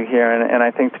honest with you here, and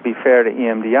I think to be fair to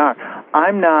EMDR,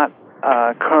 I'm not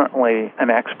currently an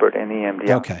expert in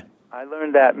EMDR. Okay. I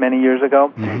learned that many years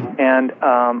ago, mm-hmm. and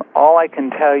all I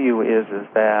can tell you is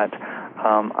that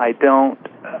I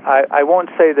won't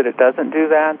say that it doesn't do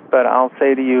that, but I'll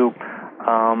say to you,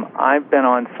 I've been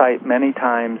on site many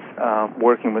times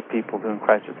working with people doing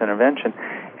crisis intervention,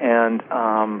 and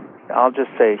I'll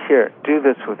just say, here, do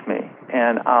this with me,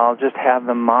 and I'll just have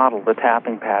them model the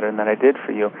tapping pattern that I did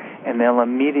for you, and they'll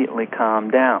immediately calm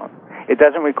down. It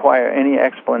doesn't require any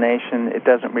explanation. It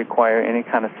doesn't require any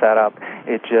kind of setup.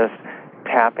 It just,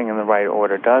 tapping in the right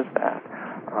order does that.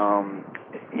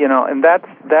 And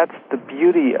that's the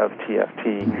beauty of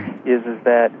TFT, is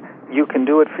that you can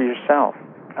do it for yourself.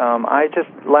 I just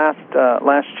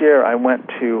last year I went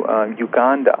to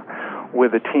Uganda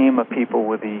with a team of people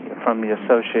from the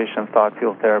Association of Thought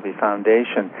Field Therapy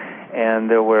Foundation, and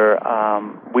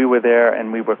we were there,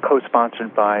 and we were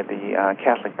co-sponsored by the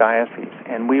Catholic Diocese,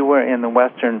 and we were in the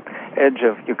western edge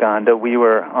of Uganda. We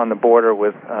were on the border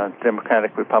with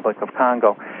Democratic Republic of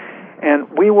Congo, And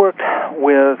we worked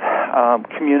with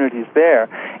communities there,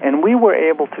 and we were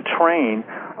able to train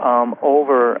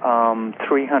over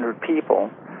 300 people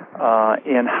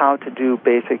in how to do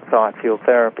basic thought field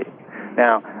therapy.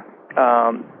 Now,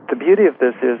 the beauty of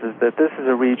this is that this is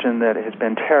a region that has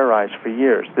been terrorized for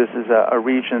years. This is a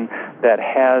region that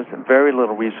has very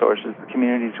little resources. The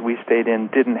communities we stayed in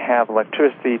didn't have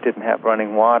electricity, didn't have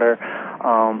running water,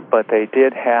 but they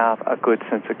did have a good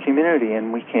sense of community,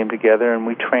 and we came together and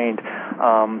we trained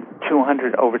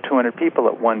over 200 people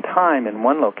at one time in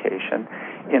one location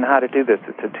in how to do this.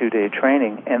 It's a 2-day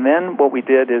training. And then what we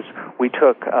did is we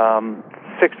took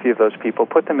 60 of those people,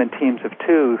 put them in teams of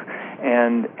 2,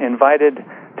 and invited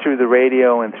through the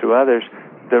radio and through others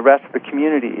the rest of the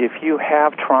community. If you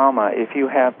have trauma, if you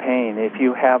have pain, if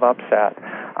you have upset,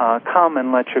 come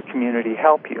and let your community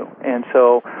help you. And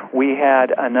so we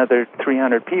had another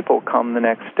 300 people come the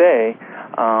next day,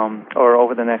 or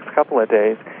over the next couple of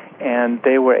days, and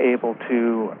they were able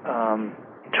to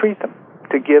treat them,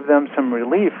 to give them some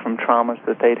relief from traumas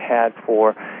that they'd had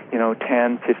for,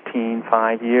 10, 15,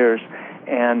 5 years,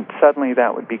 and suddenly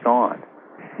that would be gone.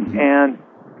 Mm-hmm. And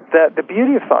the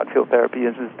beauty of thought field therapy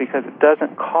is because it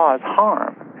doesn't cause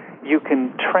harm. You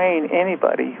can train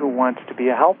anybody who wants to be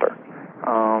a helper,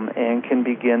 and can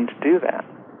begin to do that.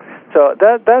 So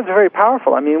that's very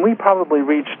powerful. I mean, we probably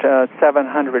reached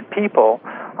 700 people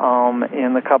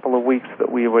in the couple of weeks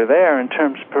that we were there, in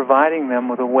terms of providing them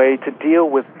with a way to deal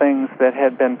with things that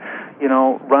had been,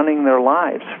 running their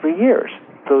lives for years.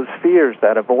 Those fears,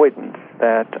 that avoidance,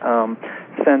 that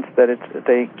sense that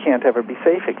they can't ever be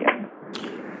safe again.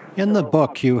 In the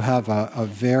book, you have a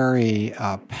very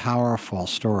powerful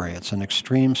story. It's an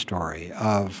extreme story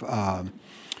of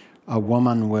a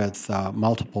woman with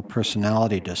multiple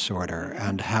personality disorder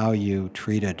and how you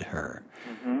treated her.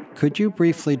 Mm-hmm. Could you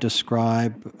briefly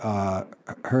describe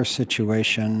her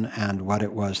situation and what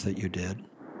it was that you did?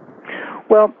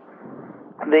 Well,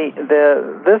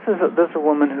 this is a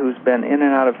woman who's been in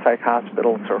and out of psych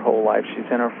hospitals her whole life.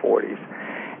 She's in her 40s.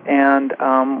 And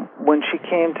when she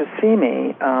came to see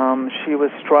me, she was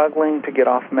struggling to get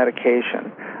off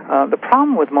medication. The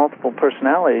problem with multiple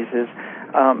personalities is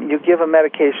you give a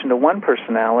medication to one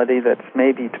personality that's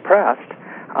maybe depressed,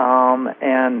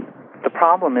 and the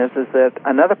problem is that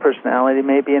another personality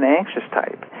may be an anxious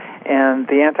type. And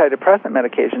the antidepressant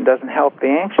medication doesn't help the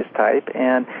anxious type,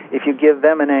 and if you give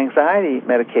them an anxiety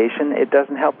medication, it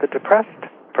doesn't help the depressed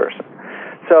person.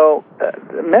 So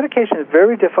medication is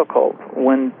very difficult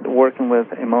when working with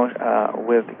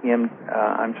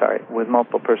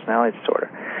multiple personality disorder.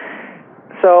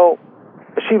 So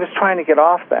she was trying to get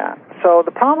off that. So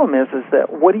the problem is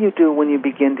that what do you do when you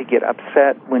begin to get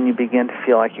upset, when you begin to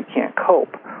feel like you can't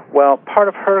cope? Well, part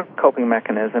of her coping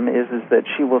mechanism is that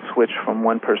she will switch from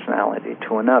one personality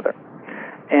to another.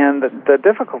 And the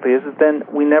difficulty is that then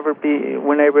we're never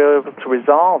able to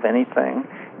resolve anything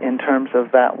in terms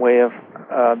of that way of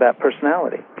that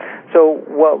personality. So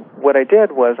what I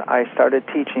did was I started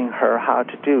teaching her how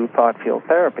to do thought field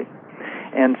therapy.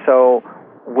 And so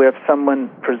if someone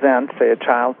presents, say a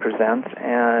child presents,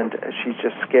 and she's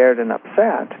just scared and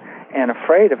upset and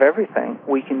afraid of everything,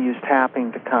 we can use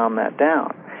tapping to calm that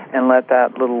down and let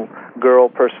that little girl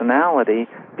personality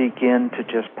begin to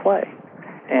just play.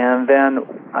 And then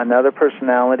another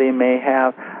personality may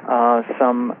have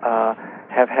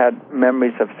have had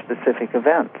memories of specific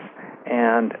events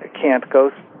and can't go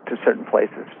to certain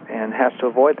places and has to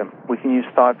avoid them. We can use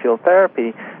thought field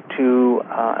therapy to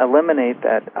eliminate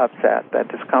that upset, that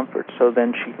discomfort, so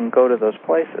then she can go to those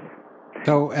places.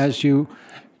 So as you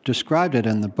described it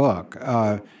in the book,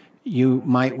 you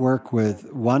might work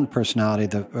with one personality,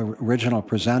 the original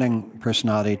presenting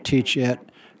personality, teach it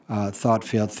thought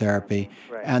field therapy,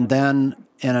 right. And then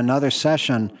in another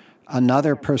session,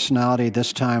 another personality,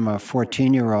 this time a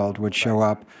 14-year-old, would show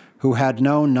up who had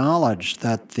no knowledge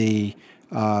that the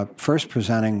first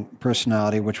presenting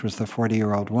personality, which was the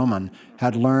 40-year-old woman,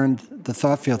 had learned the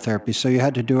thought field therapy, so you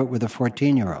had to do it with a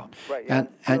 14-year-old. Right, and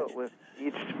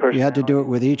you had to do it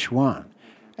with each one.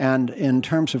 And in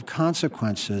terms of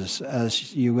consequences,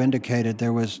 as you indicated,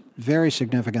 there was very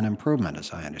significant improvement,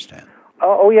 as I understand.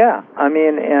 Oh yeah. I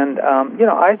mean, and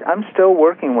I'm still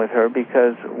working with her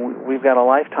because we've got a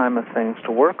lifetime of things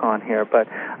to work on here. But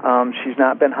she's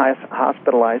not been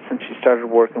hospitalized since she started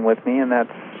working with me, and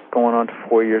that's going on to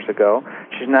 4 years ago.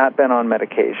 She's not been on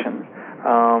medication,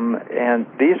 and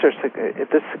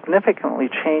this significantly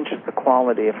changes the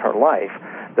quality of her life.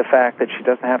 The fact that she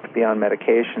doesn't have to be on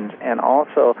medications, and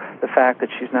also the fact that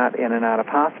she's not in and out of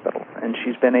hospitals, and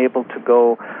she's been able to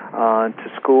go to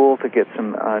school to get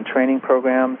some training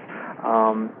programs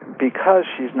because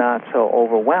she's not so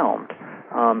overwhelmed.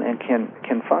 and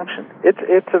can function. It's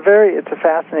a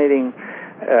fascinating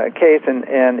case,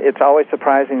 and it's always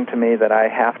surprising to me that I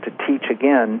have to teach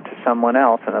again to someone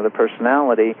else, another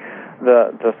personality,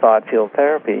 the thought field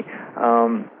therapy.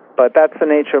 But that's the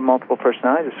nature of multiple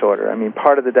personality disorder. I mean,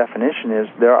 part of the definition is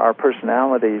there are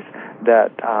personalities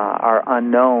that are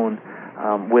unknown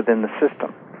within the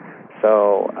system.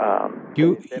 So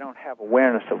they don't have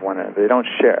awareness of one another. They don't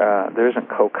share. There isn't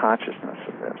co-consciousness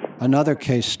of this. Another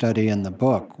case study in the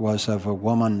book was of a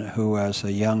woman who, as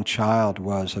a young child,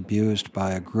 was abused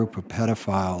by a group of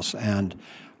pedophiles and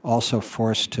also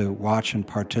forced to watch and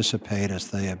participate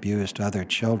as they abused other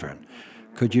children.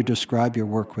 Could you describe your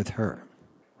work with her?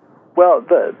 Well,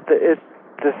 the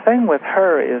thing with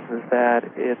her is that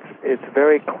it's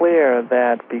very clear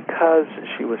that because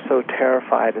she was so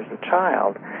terrified as a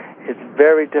child, it's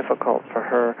very difficult for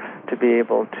her to be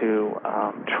able to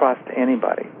trust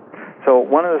anybody. So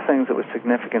one of the things that was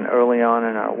significant early on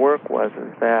in our work was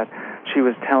that she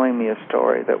was telling me a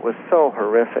story that was so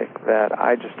horrific that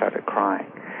I just started crying.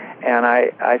 And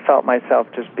I felt myself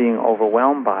just being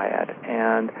overwhelmed by it.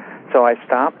 And so I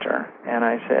stopped her, and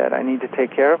I said, I need to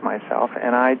take care of myself.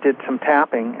 And I did some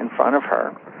tapping in front of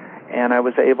her, and I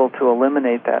was able to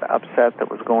eliminate that upset that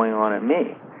was going on in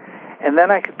me. And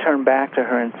then I could turn back to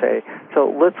her and say,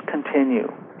 so let's continue.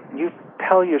 You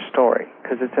tell your story,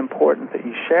 because it's important that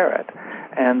you share it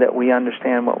and that we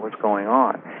understand what was going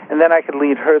on. And then I could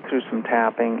lead her through some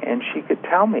tapping, and she could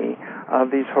tell me of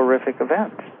these horrific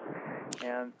events.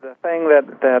 And the thing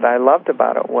that I loved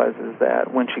about it was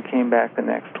that when she came back the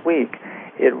next week,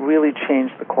 it really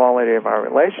changed the quality of our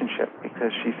relationship,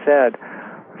 because she said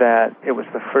that it was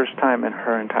the first time in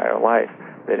her entire life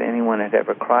that anyone had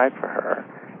ever cried for her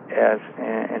as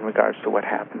in regards to what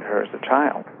happened to her as a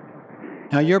child.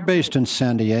 Now, you're based in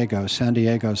San Diego. San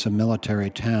Diego's a military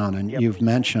town, and you've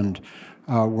mentioned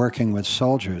working with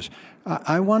soldiers.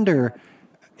 I wonder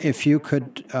if you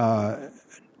could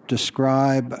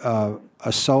describe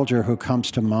a soldier who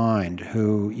comes to mind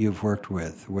who you've worked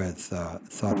with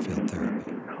thought field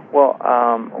therapy. Well,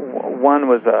 one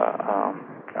was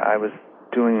I was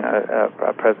doing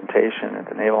a presentation at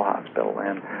the Naval Hospital,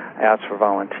 and I asked for a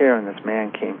volunteer, and this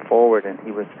man came forward, and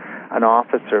he was an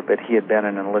officer, but he had been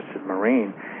an enlisted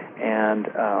Marine, and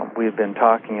we had been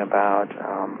talking about,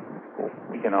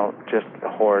 just the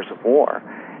horrors of war,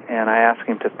 and I asked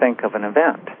him to think of an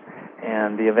event,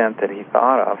 and the event that he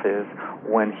thought of is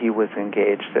when he was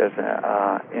engaged as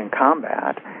in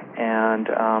combat and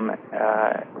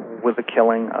with the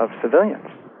killing of civilians,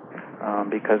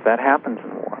 because that happens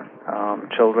in war.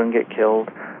 Children get killed,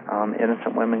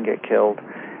 innocent women get killed,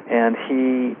 and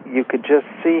you could just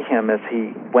see him as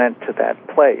he went to that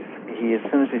place.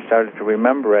 As soon as he started to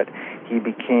remember it, he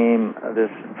became this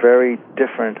very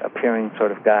different appearing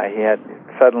sort of guy. He had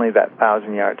suddenly that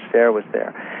 1,000-yard stare was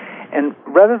there. And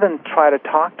rather than try to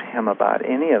talk to him about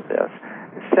any of this,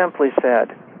 simply said,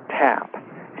 tap.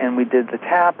 And we did the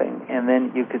tapping, and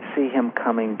then you could see him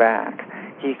coming back.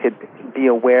 He could be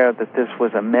aware that this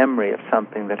was a memory of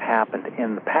something that happened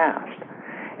in the past.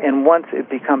 And once it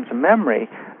becomes a memory,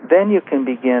 then you can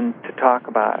begin to talk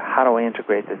about, how do I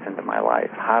integrate this into my life?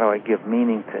 How do I give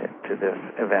meaning to this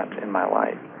event in my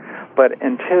life? But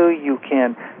until you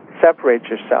can separate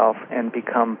yourself and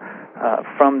become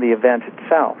from the event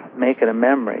itself, make it a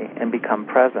memory, and become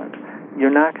present, you're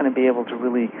not going to be able to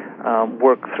really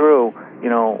work through,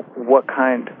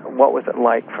 what was it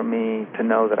like for me to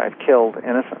know that I've killed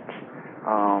innocents,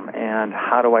 and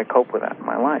how do I cope with that in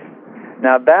my life?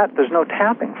 Now there's no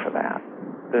tapping for that.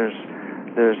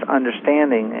 There's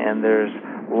understanding, and there's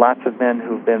lots of men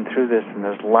who've been through this, and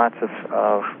there's lots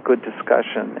of good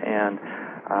discussion and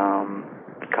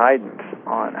guidance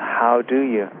on how do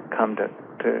you come to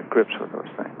grips with those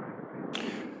things.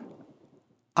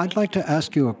 I'd like to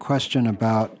ask you a question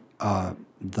about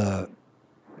the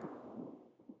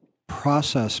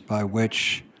process by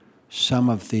which some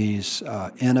of these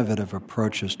innovative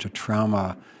approaches to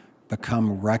trauma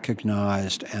become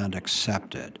recognized and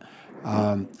accepted.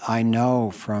 I know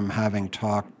from having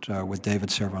talked with David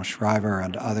Servan-Schreiber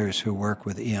and others who work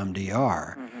with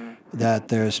EMDR that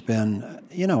there's been,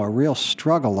 a real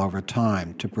struggle over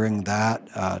time to bring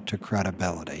that to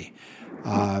credibility.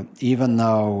 Even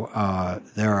though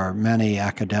there are many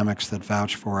academics that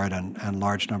vouch for it and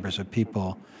large numbers of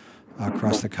people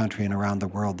across the country and around the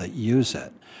world that use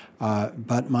it.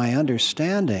 But my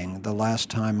understanding, the last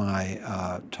time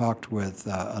I talked with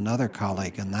another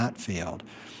colleague in that field,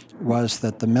 was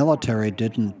that the military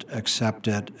didn't accept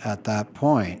it at that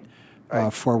point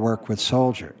for work with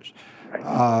soldiers.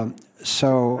 It's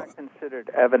not considered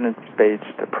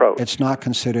evidence-based approach. It's not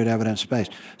considered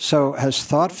evidence-based. So has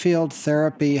thought field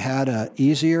therapy had an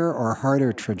easier or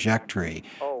harder trajectory?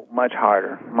 Oh, much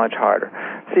harder, much harder.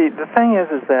 See, the thing is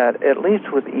that at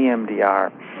least with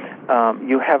EMDR,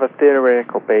 you have a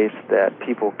theoretical base that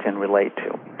people can relate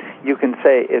to. You can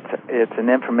say it's an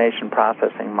information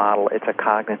processing model, it's a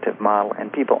cognitive model,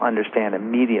 and people understand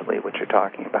immediately what you're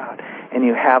talking about. And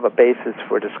you have a basis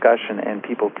for discussion, and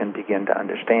people can begin to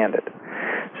understand it.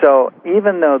 So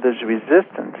even though there's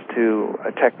resistance to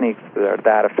techniques that are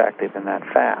that effective and that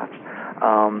fast,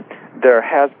 there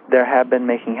have been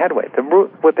making headway.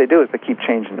 What they do is they keep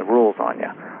changing the rules on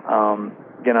you.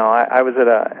 I was at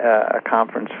a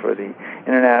conference for the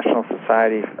International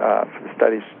Society for the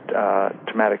Studies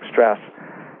Traumatic Stress.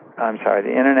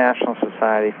 The International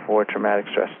Society for Traumatic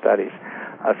Stress Studies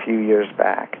a few years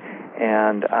back,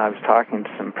 and I was talking to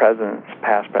some presidents,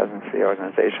 past presidents of the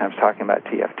organization. I was talking about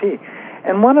TFT,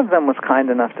 and one of them was kind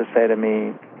enough to say to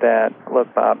me that,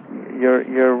 "Look, Bob,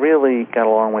 you're really got a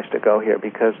long ways to go here,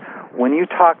 because when you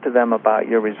talk to them about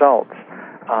your results,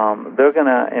 they're going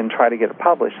to, and try to get it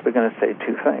published, they're going to say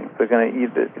two things.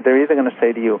 They're either going to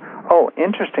say to you, 'Oh,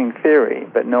 interesting theory,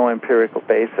 but no empirical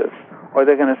basis,' or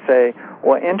they're going to say,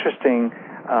 'Well, interesting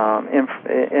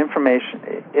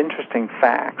information, interesting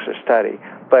facts or study,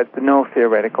 but no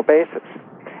theoretical basis.'"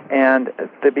 And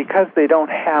because they don't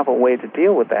have a way to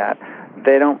deal with that,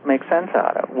 they don't make sense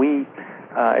out of it.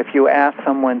 If you ask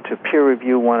someone to peer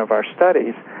review one of our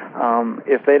studies,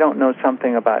 if they don't know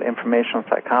something about informational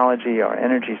psychology or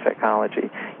energy psychology,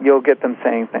 you'll get them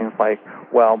saying things like,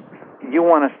 "Well, you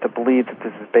want us to believe that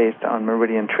this is based on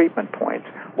meridian treatment points.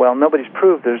 Well, nobody's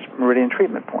proved there's meridian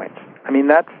treatment points." I mean,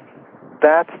 that's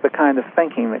the kind of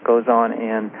thinking that goes on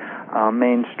in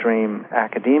mainstream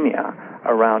academia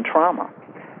around trauma.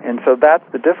 And so that's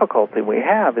the difficulty we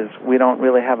have, is we don't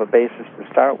really have a basis to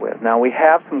start with. Now, we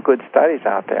have some good studies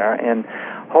out there, and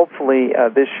hopefully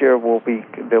this year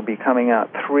they'll be coming out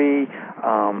 3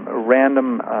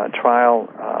 random trial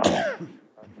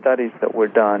studies that were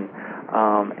done.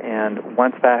 And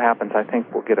once that happens, I think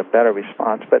we'll get a better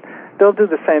response. But they'll do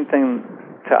the same thing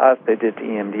to us they did to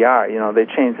EMDR. They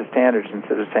changed the standards.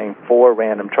 Instead of saying 4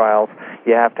 random trials,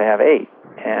 you have to have 8.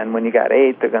 And when you got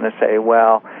 8, they're going to say,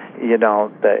 well,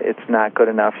 it's not good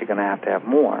enough, you're going to have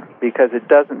more, because it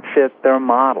doesn't fit their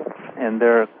models and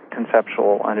their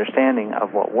conceptual understanding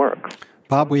of what works.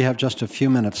 Bob, we have just a few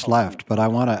minutes left, but I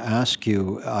want to ask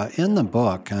you, in the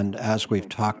book, and as we've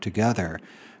talked together,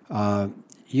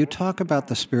 you talk about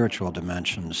the spiritual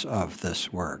dimensions of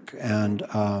this work, and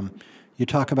you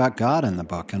talk about God in the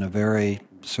book in a very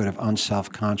sort of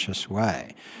unself-conscious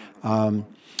way.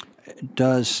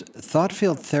 Does thought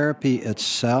field therapy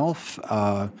itself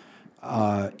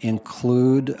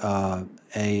include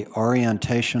a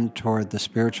orientation toward the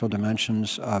spiritual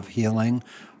dimensions of healing,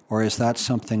 or is that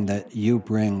something that you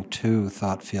bring to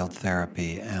thought field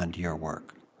therapy and your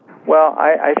work? Well,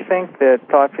 I think that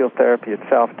thought field therapy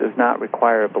itself does not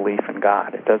require a belief in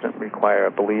God. It doesn't require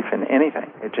a belief in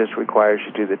anything. It just requires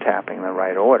you do the tapping in the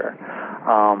right order.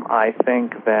 I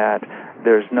think that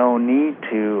there's no need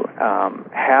to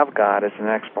have God as an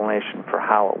explanation for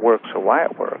how it works or why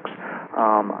it works.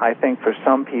 I think for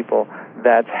some people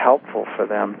that's helpful for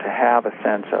them to have a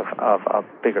sense of a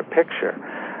bigger picture.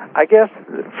 I guess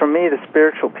for me the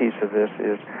spiritual piece of this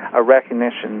is a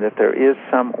recognition that there is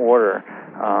some order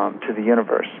to the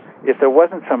universe. If there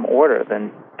wasn't some order,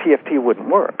 then TFT wouldn't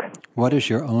work. What is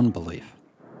your own belief?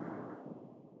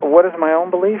 What is my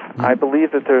own belief? Mm-hmm. I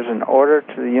believe that there's an order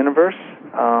to the universe,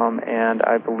 and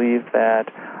I believe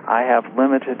that I have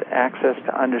limited access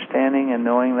to understanding and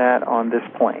knowing that on this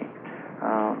plane.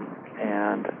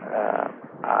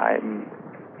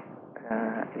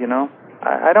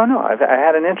 I don't know. I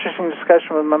had an interesting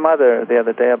discussion with my mother the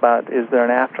other day about, is there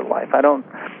an afterlife? I don't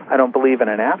believe in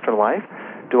an afterlife.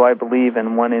 Do I believe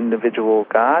in one individual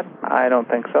God? I don't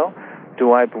think so.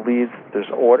 Do I believe there's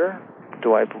order?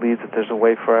 Do I believe that there's a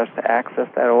way for us to access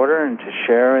that order and to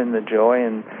share in the joy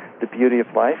and the beauty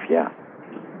of life? Yeah.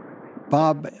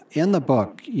 Bob, in the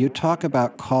book, you talk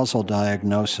about causal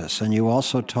diagnosis, and you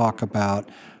also talk about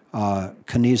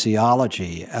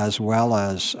kinesiology as well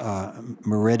as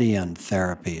meridian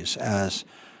therapies as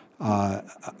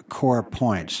core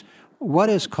points. What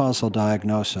is causal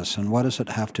diagnosis, and what does it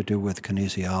have to do with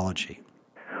kinesiology?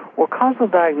 Well, causal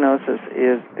diagnosis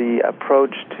is the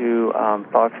approach to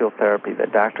thought field therapy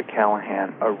that Dr.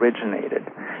 Callahan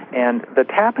originated. And the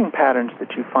tapping patterns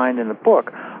that you find in the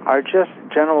book are just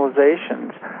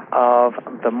generalizations of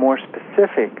the more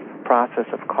specific process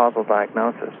of causal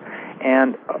diagnosis.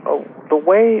 And the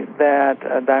way that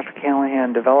Dr.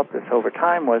 Callahan developed this over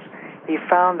time was he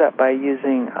found that by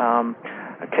using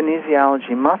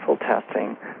kinesiology muscle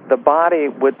testing, the body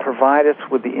would provide us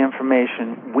with the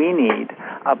information we need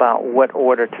about what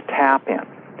order to tap in.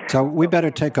 So we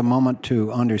better take a moment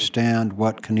to understand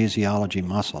what kinesiology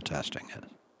muscle testing is.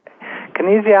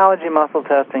 Kinesiology muscle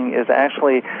testing is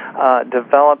actually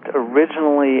developed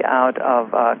originally out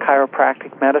of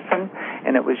chiropractic medicine,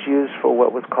 and it was used for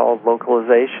what was called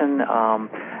localization.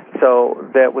 So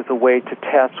that was a way to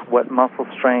test what muscle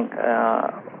strength,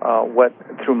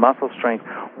 through muscle strength,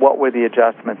 what were the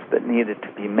adjustments that needed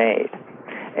to be made.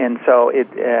 And so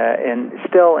and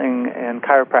still in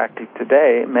chiropractic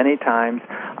today, many times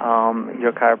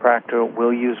your chiropractor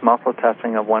will use muscle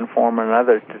testing of one form or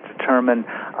another to determine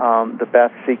the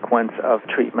best sequence of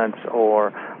treatments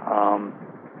or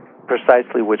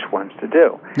precisely which ones to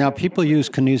do. Now, people use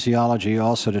kinesiology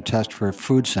also to test for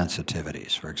food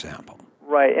sensitivities, for example.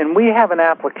 Right, and we have an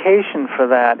application for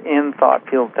that in thought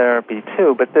field therapy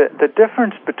too, but the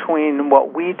difference between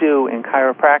what we do in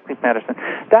chiropractic medicine,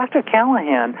 Dr.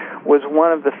 Callahan was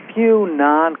one of the few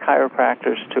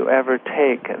non-chiropractors to ever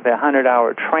take the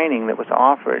 100-hour training that was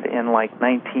offered in like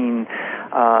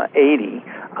 1980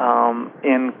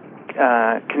 in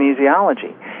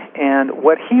kinesiology. And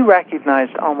what he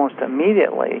recognized almost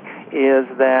immediately is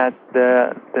that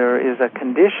there is a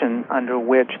condition under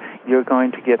which you're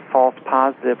going to get false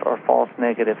positive or false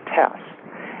negative tests,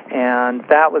 and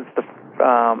that was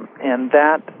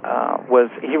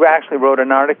he actually wrote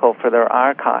an article for their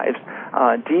archives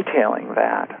detailing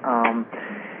that.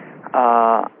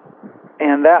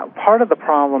 And that part of the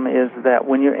problem is that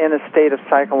when you're in a state of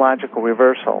psychological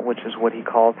reversal, which is what he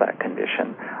calls that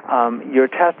condition, your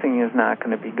testing is not going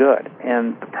to be good.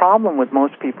 And the problem with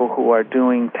most people who are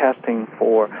doing testing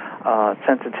for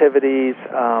sensitivities,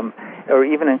 or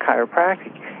even in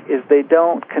chiropractic, is they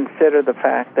don't consider the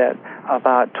fact that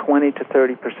about 20 to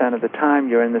 30% of the time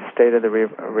you're in the state of the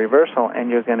reversal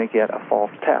and you're going to get a false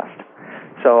test.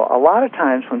 So a lot of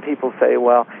times when people say,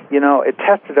 well, it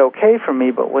tested okay for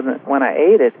me, but when I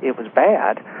ate it, it was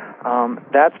bad,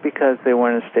 that's because they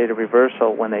were in a state of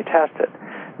reversal when they tested.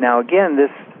 Now, again,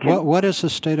 What is a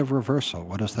state of reversal?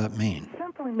 What does that mean?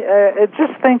 Simply,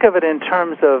 just think of it in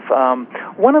terms of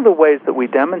one of the ways that we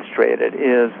demonstrate it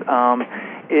is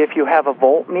if you have a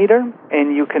voltmeter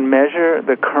and you can measure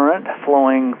the current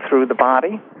flowing through the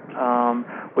body,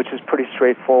 which is pretty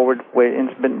straightforward.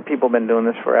 People have been doing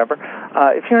this forever.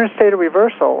 If you're in a state of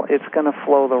reversal, it's going to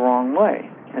flow the wrong way.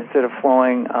 Instead of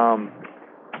flowing,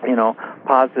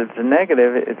 positive to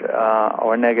negative,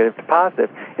 or negative to positive,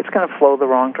 it's going to flow the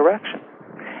wrong direction.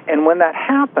 And when that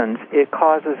happens, it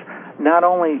causes not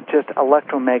only just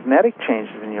electromagnetic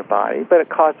changes in your body, but it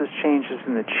causes changes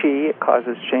in the chi, it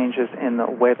causes changes in the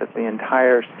way that the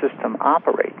entire system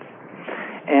operates.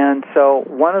 And so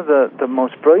one of the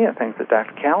most brilliant things that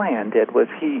Dr. Callahan did was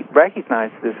he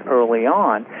recognized this early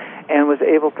on and was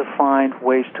able to find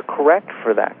ways to correct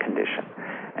for that condition.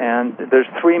 And there's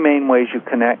three main ways you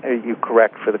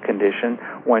correct for the condition.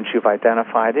 Once you've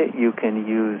identified it, you can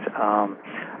use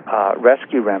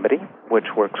rescue remedy, which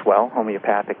works well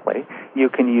homeopathically. You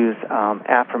can use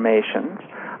affirmations,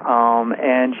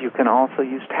 and you can also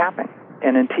use tapping.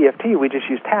 And in TFT, we just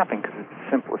use tapping because it's the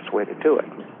simplest way to do it.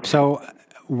 So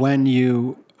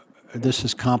this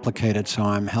is complicated, so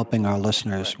I'm helping our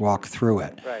listeners walk through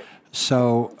it. Right.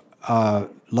 So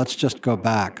let's just go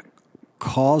back.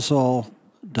 Causal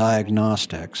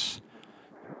diagnostics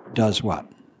does what?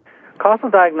 Causal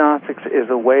diagnostics is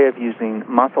a way of using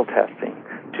muscle testing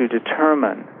to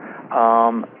determine,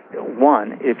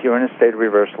 one, if you're in a state of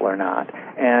reversal or not,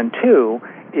 and two,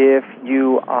 if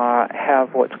you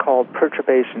have what's called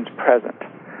perturbations present,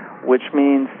 which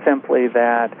means simply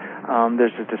that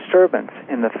there's a disturbance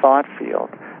in the thought field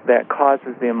that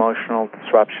causes the emotional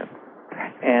disruption.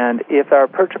 And if there are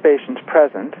perturbations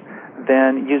present,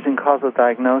 then using causal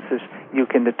diagnosis, you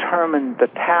can determine the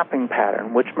tapping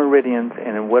pattern, which meridians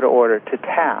and in what order to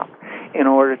tap, in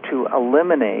order to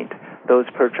eliminate those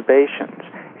perturbations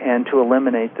and to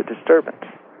eliminate the disturbance.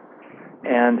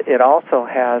 And it also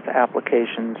has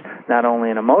applications not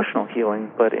only in emotional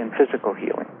healing, but in physical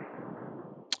healing.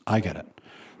 I get it.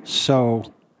 So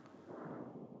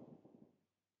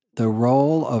the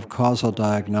role of causal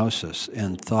diagnosis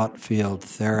in thought field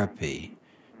therapy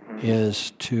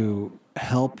is to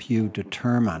help you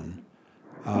determine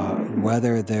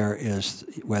whether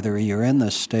you're in the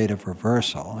state of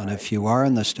reversal. And if you are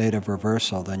in the state of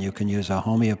reversal, then you can use a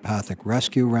homeopathic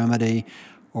rescue remedy,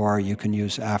 or you can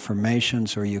use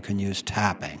affirmations, or you can use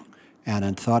tapping. And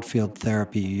in thought field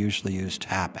therapy, you usually use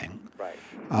tapping. Right.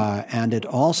 And it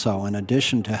also, in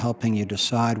addition to helping you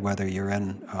decide whether you're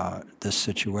in this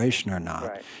situation or not,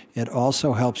 Right. it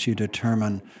also helps you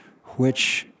determine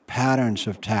which patterns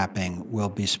of tapping will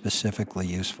be specifically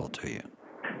useful to you.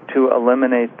 To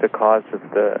eliminate the cause of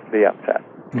the upset.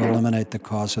 To eliminate the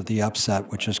cause of the upset,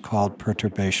 which is called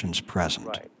perturbations present.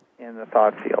 Right, in the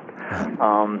thought field.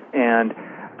 Right. And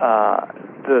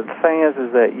the thing is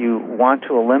that you want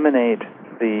to eliminate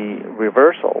the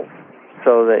reversals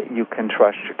so that you can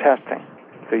trust your testing,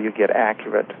 so you get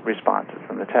accurate responses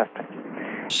from the testing.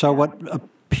 So what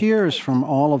appears from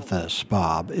all of this,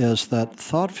 Bob, is that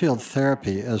thought field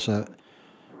therapy is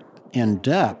in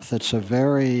depth, it's a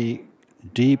very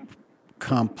deep,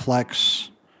 complex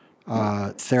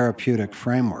therapeutic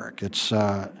framework. It's,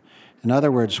 in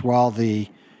other words, while the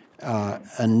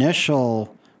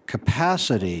initial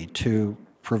capacity to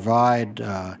provide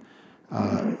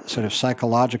sort of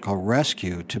psychological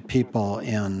rescue to people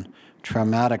in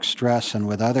traumatic stress and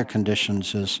with other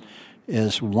conditions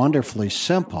is wonderfully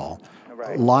simple.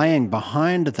 Right. Lying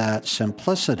behind that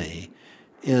simplicity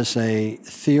is a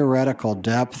theoretical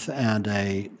depth and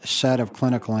a set of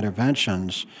clinical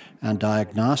interventions and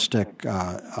diagnostic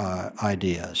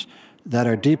ideas that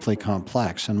are deeply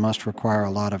complex and must require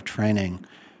a lot of training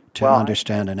to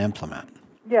understand and implement.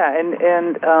 Yeah,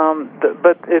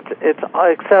 but it's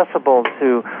accessible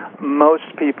to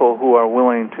most people who are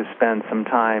willing to spend some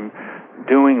time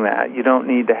doing that. You don't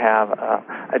need to have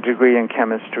a degree in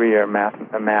chemistry or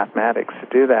mathematics to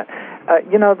do that.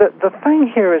 The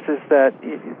thing here is that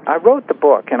I wrote the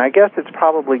book, and I guess it's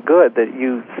probably good that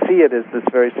you see it as this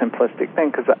very simplistic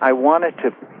thing, because I wanted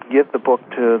to give the book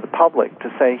to the public to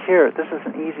say, here, this is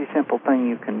an easy, simple thing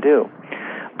you can do.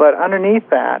 But underneath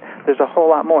that, there's a whole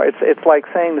lot more. It's like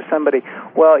saying to somebody,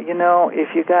 well, if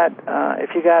you got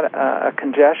a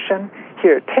congestion,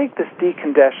 here, take this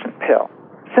decongestant pill.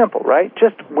 Simple, right?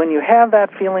 Just when you have that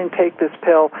feeling, take this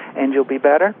pill and you'll be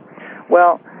better.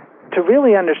 Well, to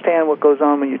really understand what goes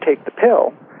on when you take the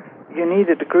pill, you need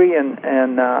a degree in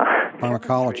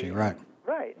pharmacology, right?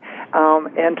 Right.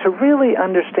 And to really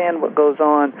understand what goes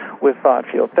on with thought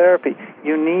field therapy,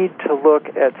 you need to look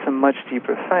at some much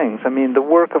deeper things. I mean, the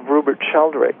work of Rupert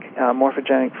Sheldrake,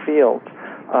 morphogenic fields,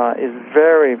 is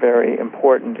very, very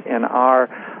important in our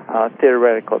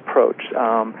theoretical approach.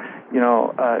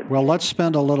 Well, let's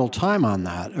spend a little time on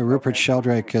that. Rupert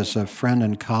Sheldrake is a friend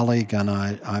and colleague, and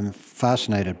I'm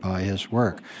fascinated by his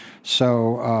work.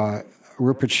 So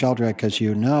Rupert Sheldrake, as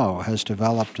you know, has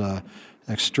developed an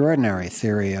extraordinary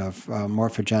theory of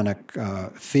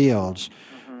morphogenic fields,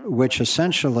 which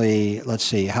essentially, let's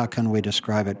see, how can we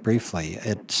describe it briefly?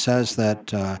 It says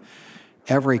that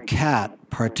every cat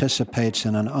participates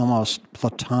in an almost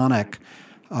platonic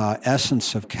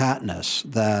essence of catness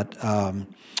that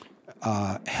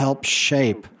helps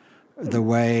shape the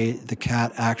way the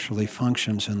cat actually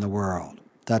functions in the world.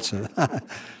 That's a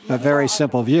very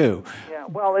simple view. Yeah,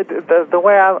 well, the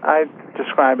way I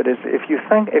describe it is if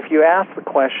you ask the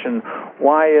question,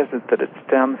 why is it that a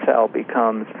stem cell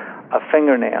becomes a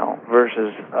fingernail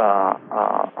versus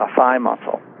a thigh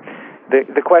muscle,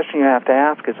 the question you have to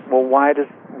ask is, well, why does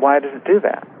it do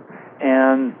that?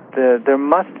 And there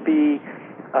must be,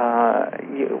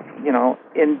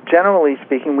 in generally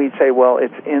speaking, we'd say, well,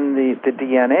 it's in the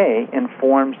DNA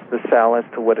informs the cell as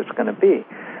to what it's going to be.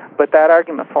 But that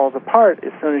argument falls apart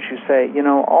as soon as you say,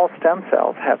 all stem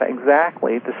cells have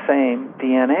exactly the same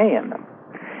DNA in them.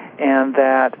 And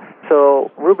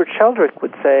so Rupert Sheldrake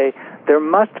would say there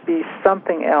must be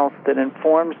something else that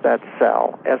informs that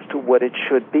cell as to what it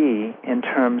should be in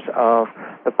terms of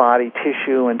the body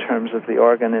tissue, in terms of the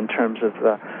organ, in terms of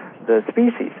the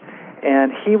species.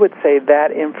 And he would say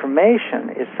that information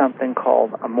is something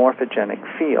called a morphogenic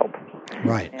field.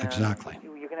 Right, and exactly.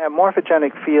 You can have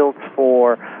morphogenic fields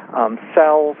for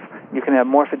cells. You can have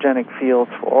morphogenic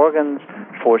fields for organs,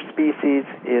 for species.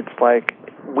 It's like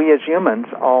we as humans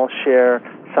all share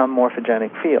some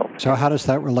morphogenic field. So how does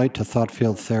that relate to thought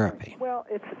field therapy? Well,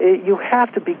 you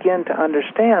have to begin to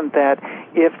understand that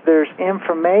if there's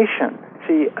information,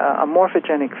 a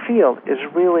morphogenic field is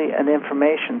really an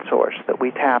information source that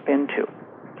we tap into.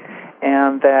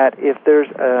 And that if there's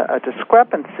a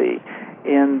discrepancy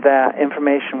in that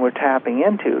information we're tapping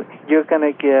into, you're going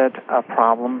to get a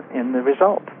problem in the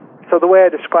result. So the way I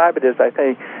describe it is I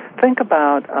say, think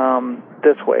about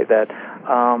this way, that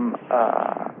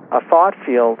a thought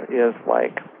field is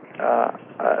like,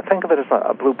 think of it as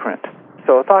a blueprint.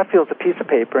 So a thought field is a piece of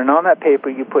paper, and on that paper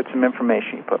you put some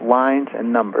information. You put lines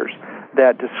and numbers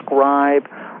that describe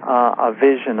a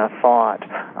vision, a thought,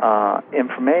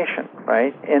 information,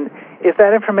 right? And if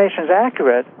that information is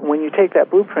accurate, when you take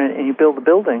that blueprint and you build a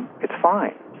building, it's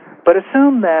fine. But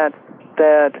assume that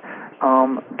the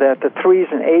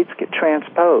 3s and 8s get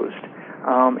transposed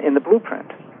in the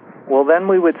blueprint. Well, then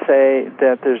we would say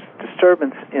that there's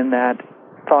disturbance in that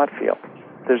thought field.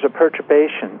 There's a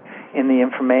perturbation in the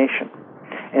information.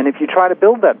 And if you try to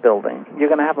build that building, you're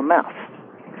going to have a mess.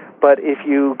 But if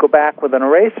you go back with an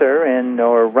eraser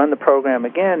or run the program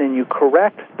again and you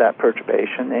correct that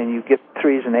perturbation and you get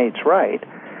 3s and 8s right,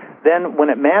 then when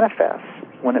it manifests,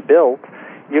 when it builds,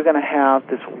 you're going to have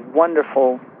this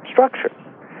wonderful structure.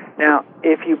 Now,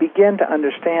 if you begin to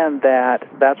understand that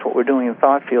that's what we're doing in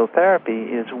thought field therapy,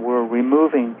 is we're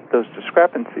removing those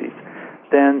discrepancies,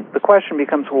 then the question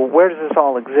becomes, well, where does this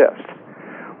all exist?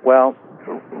 Well,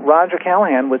 Roger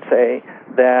Callahan would say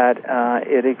that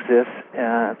it exists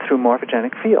through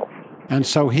morphogenic fields. And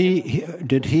so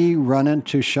did he run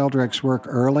into Sheldrake's work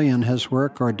early in his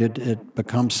work, or did it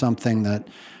become something that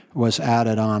was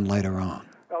added on later on?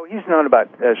 Oh, he's known about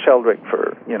Sheldrake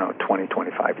for 20,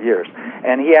 25 years,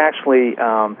 and he actually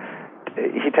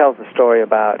he tells a story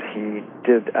about he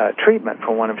did treatment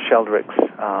for one of Sheldrake's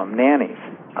nannies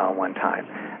one time,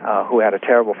 who had a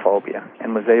terrible phobia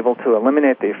and was able to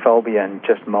eliminate the phobia in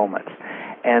just moments.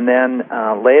 And then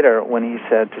later, when he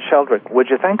said to Sheldrake, "What'd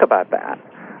you think about that?"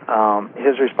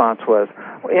 His response was,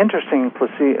 well, "Interesting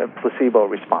placebo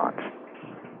response."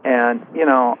 And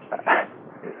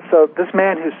so this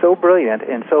man who's so brilliant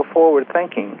and so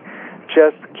forward-thinking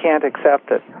just can't accept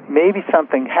that maybe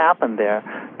something happened there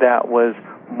that was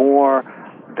more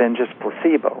than just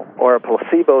placebo, or a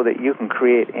placebo that you can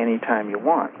create anytime you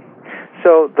want.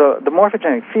 So the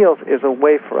morphogenic fields is a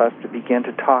way for us to begin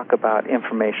to talk about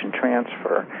information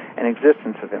transfer and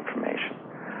existence of information.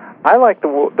 I like the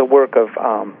work of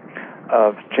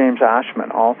James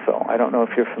Oschman also. I don't know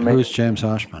if you're familiar. Who's James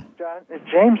Oschman?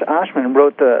 James Oschman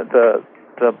wrote the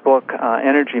book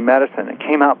Energy Medicine. It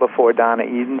came out before Donna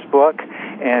Eden's book,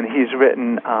 and he's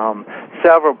written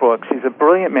several books. He's a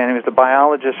brilliant man. He was a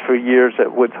biologist for years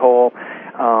at Woods Hole,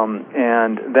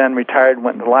 and then retired,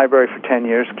 went to the library for 10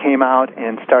 years, came out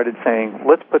and started saying,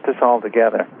 let's put this all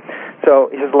together. So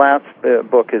his last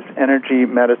book is Energy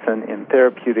Medicine in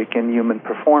Therapeutic and Human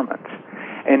Performance.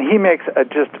 And he makes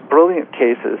just brilliant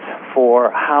cases for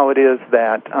how it is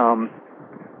that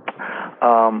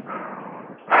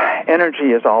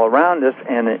energy is all around us,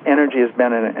 and energy has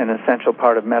been an essential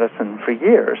part of medicine for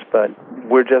years, but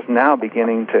we're just now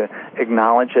beginning to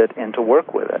acknowledge it and to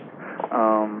work with it.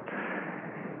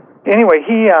 Anyway,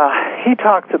 he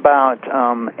talks about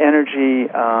energy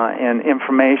and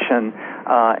information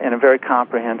in a very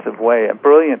comprehensive way. A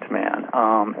brilliant man,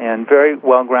 and very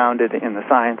well grounded in the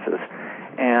sciences,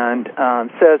 and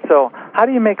says, so how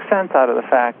do you make sense out of the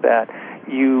fact that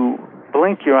you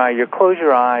blink your eye, you close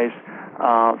your eyes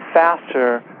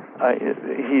faster?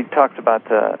 He talks about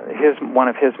one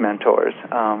of his mentors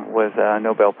was a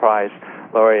Nobel Prize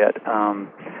laureate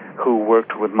who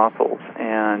worked with muscles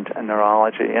and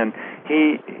neurology, and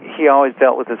he always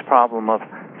dealt with this problem of,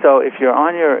 so if you're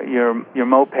on your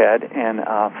moped and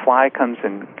a fly comes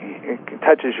and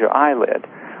touches your eyelid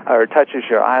or touches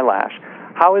your eyelash,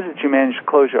 how is it you manage to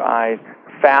close your eye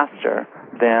faster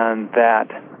than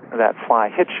that fly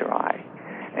hits your eye?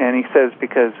 And he says,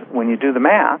 because when you do the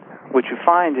math, what you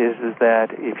find is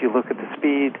that if you look at the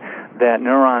speed that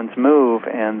neurons move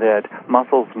and that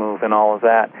muscles move and all of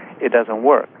that, it doesn't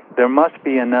work. There must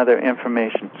be another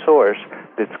information source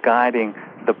that's guiding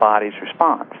the body's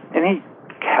response. And he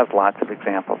has lots of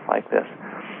examples like this.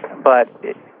 But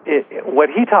what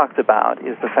he talks about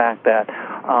is the fact that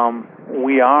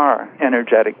we are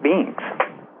energetic beings,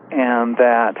 and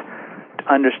that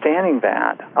understanding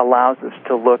that allows us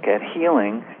to look at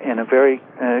healing in a very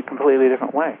completely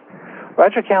different way.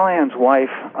 Roger Callahan's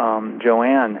wife,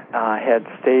 Joanne, had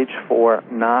stage 4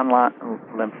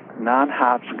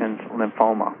 non-Hodgkin's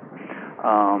lymphoma,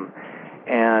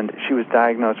 and she was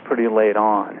diagnosed pretty late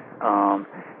on,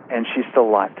 and she's still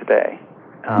alive today.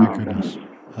 My goodness.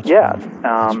 Yes,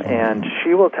 and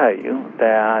she will tell you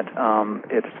that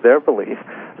it's their belief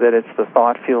that it's the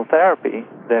thought field therapy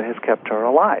that has kept her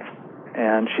alive.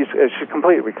 And she's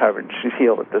completely recovered. She's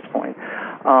healed at this point.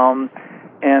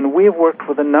 And we've worked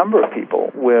with a number of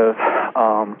people with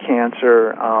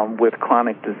cancer, with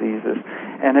chronic diseases,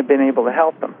 and have been able to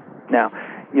help them. Now,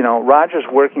 Roger's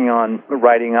working on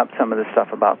writing up some of this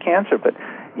stuff about cancer, but,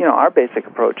 our basic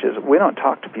approach is we don't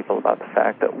talk to people about the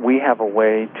fact that we have a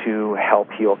way to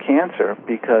help heal cancer,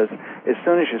 because as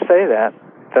soon as you say that,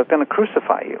 they're going to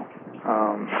crucify you.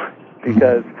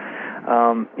 Because,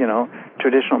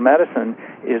 traditional medicine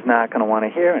is not going to want to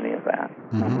hear any of that.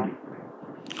 Mm-hmm.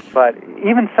 But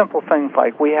even simple things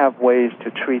like we have ways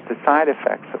to treat the side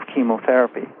effects of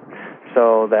chemotherapy.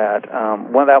 So that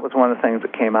that was one of the things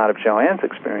that came out of Joanne's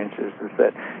experiences, is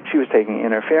that she was taking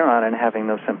interferon and having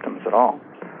no symptoms at all.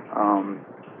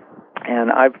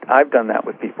 And I've done that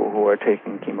with people who are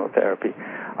taking chemotherapy,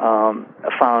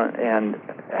 found and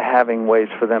having ways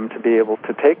for them to be able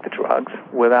to take the drugs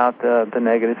without the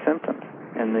negative symptoms,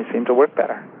 and they seem to work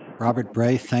better. Robert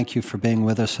Bray, thank you for being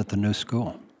with us at the New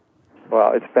School.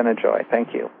 Well, it's been a joy.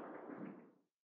 Thank you.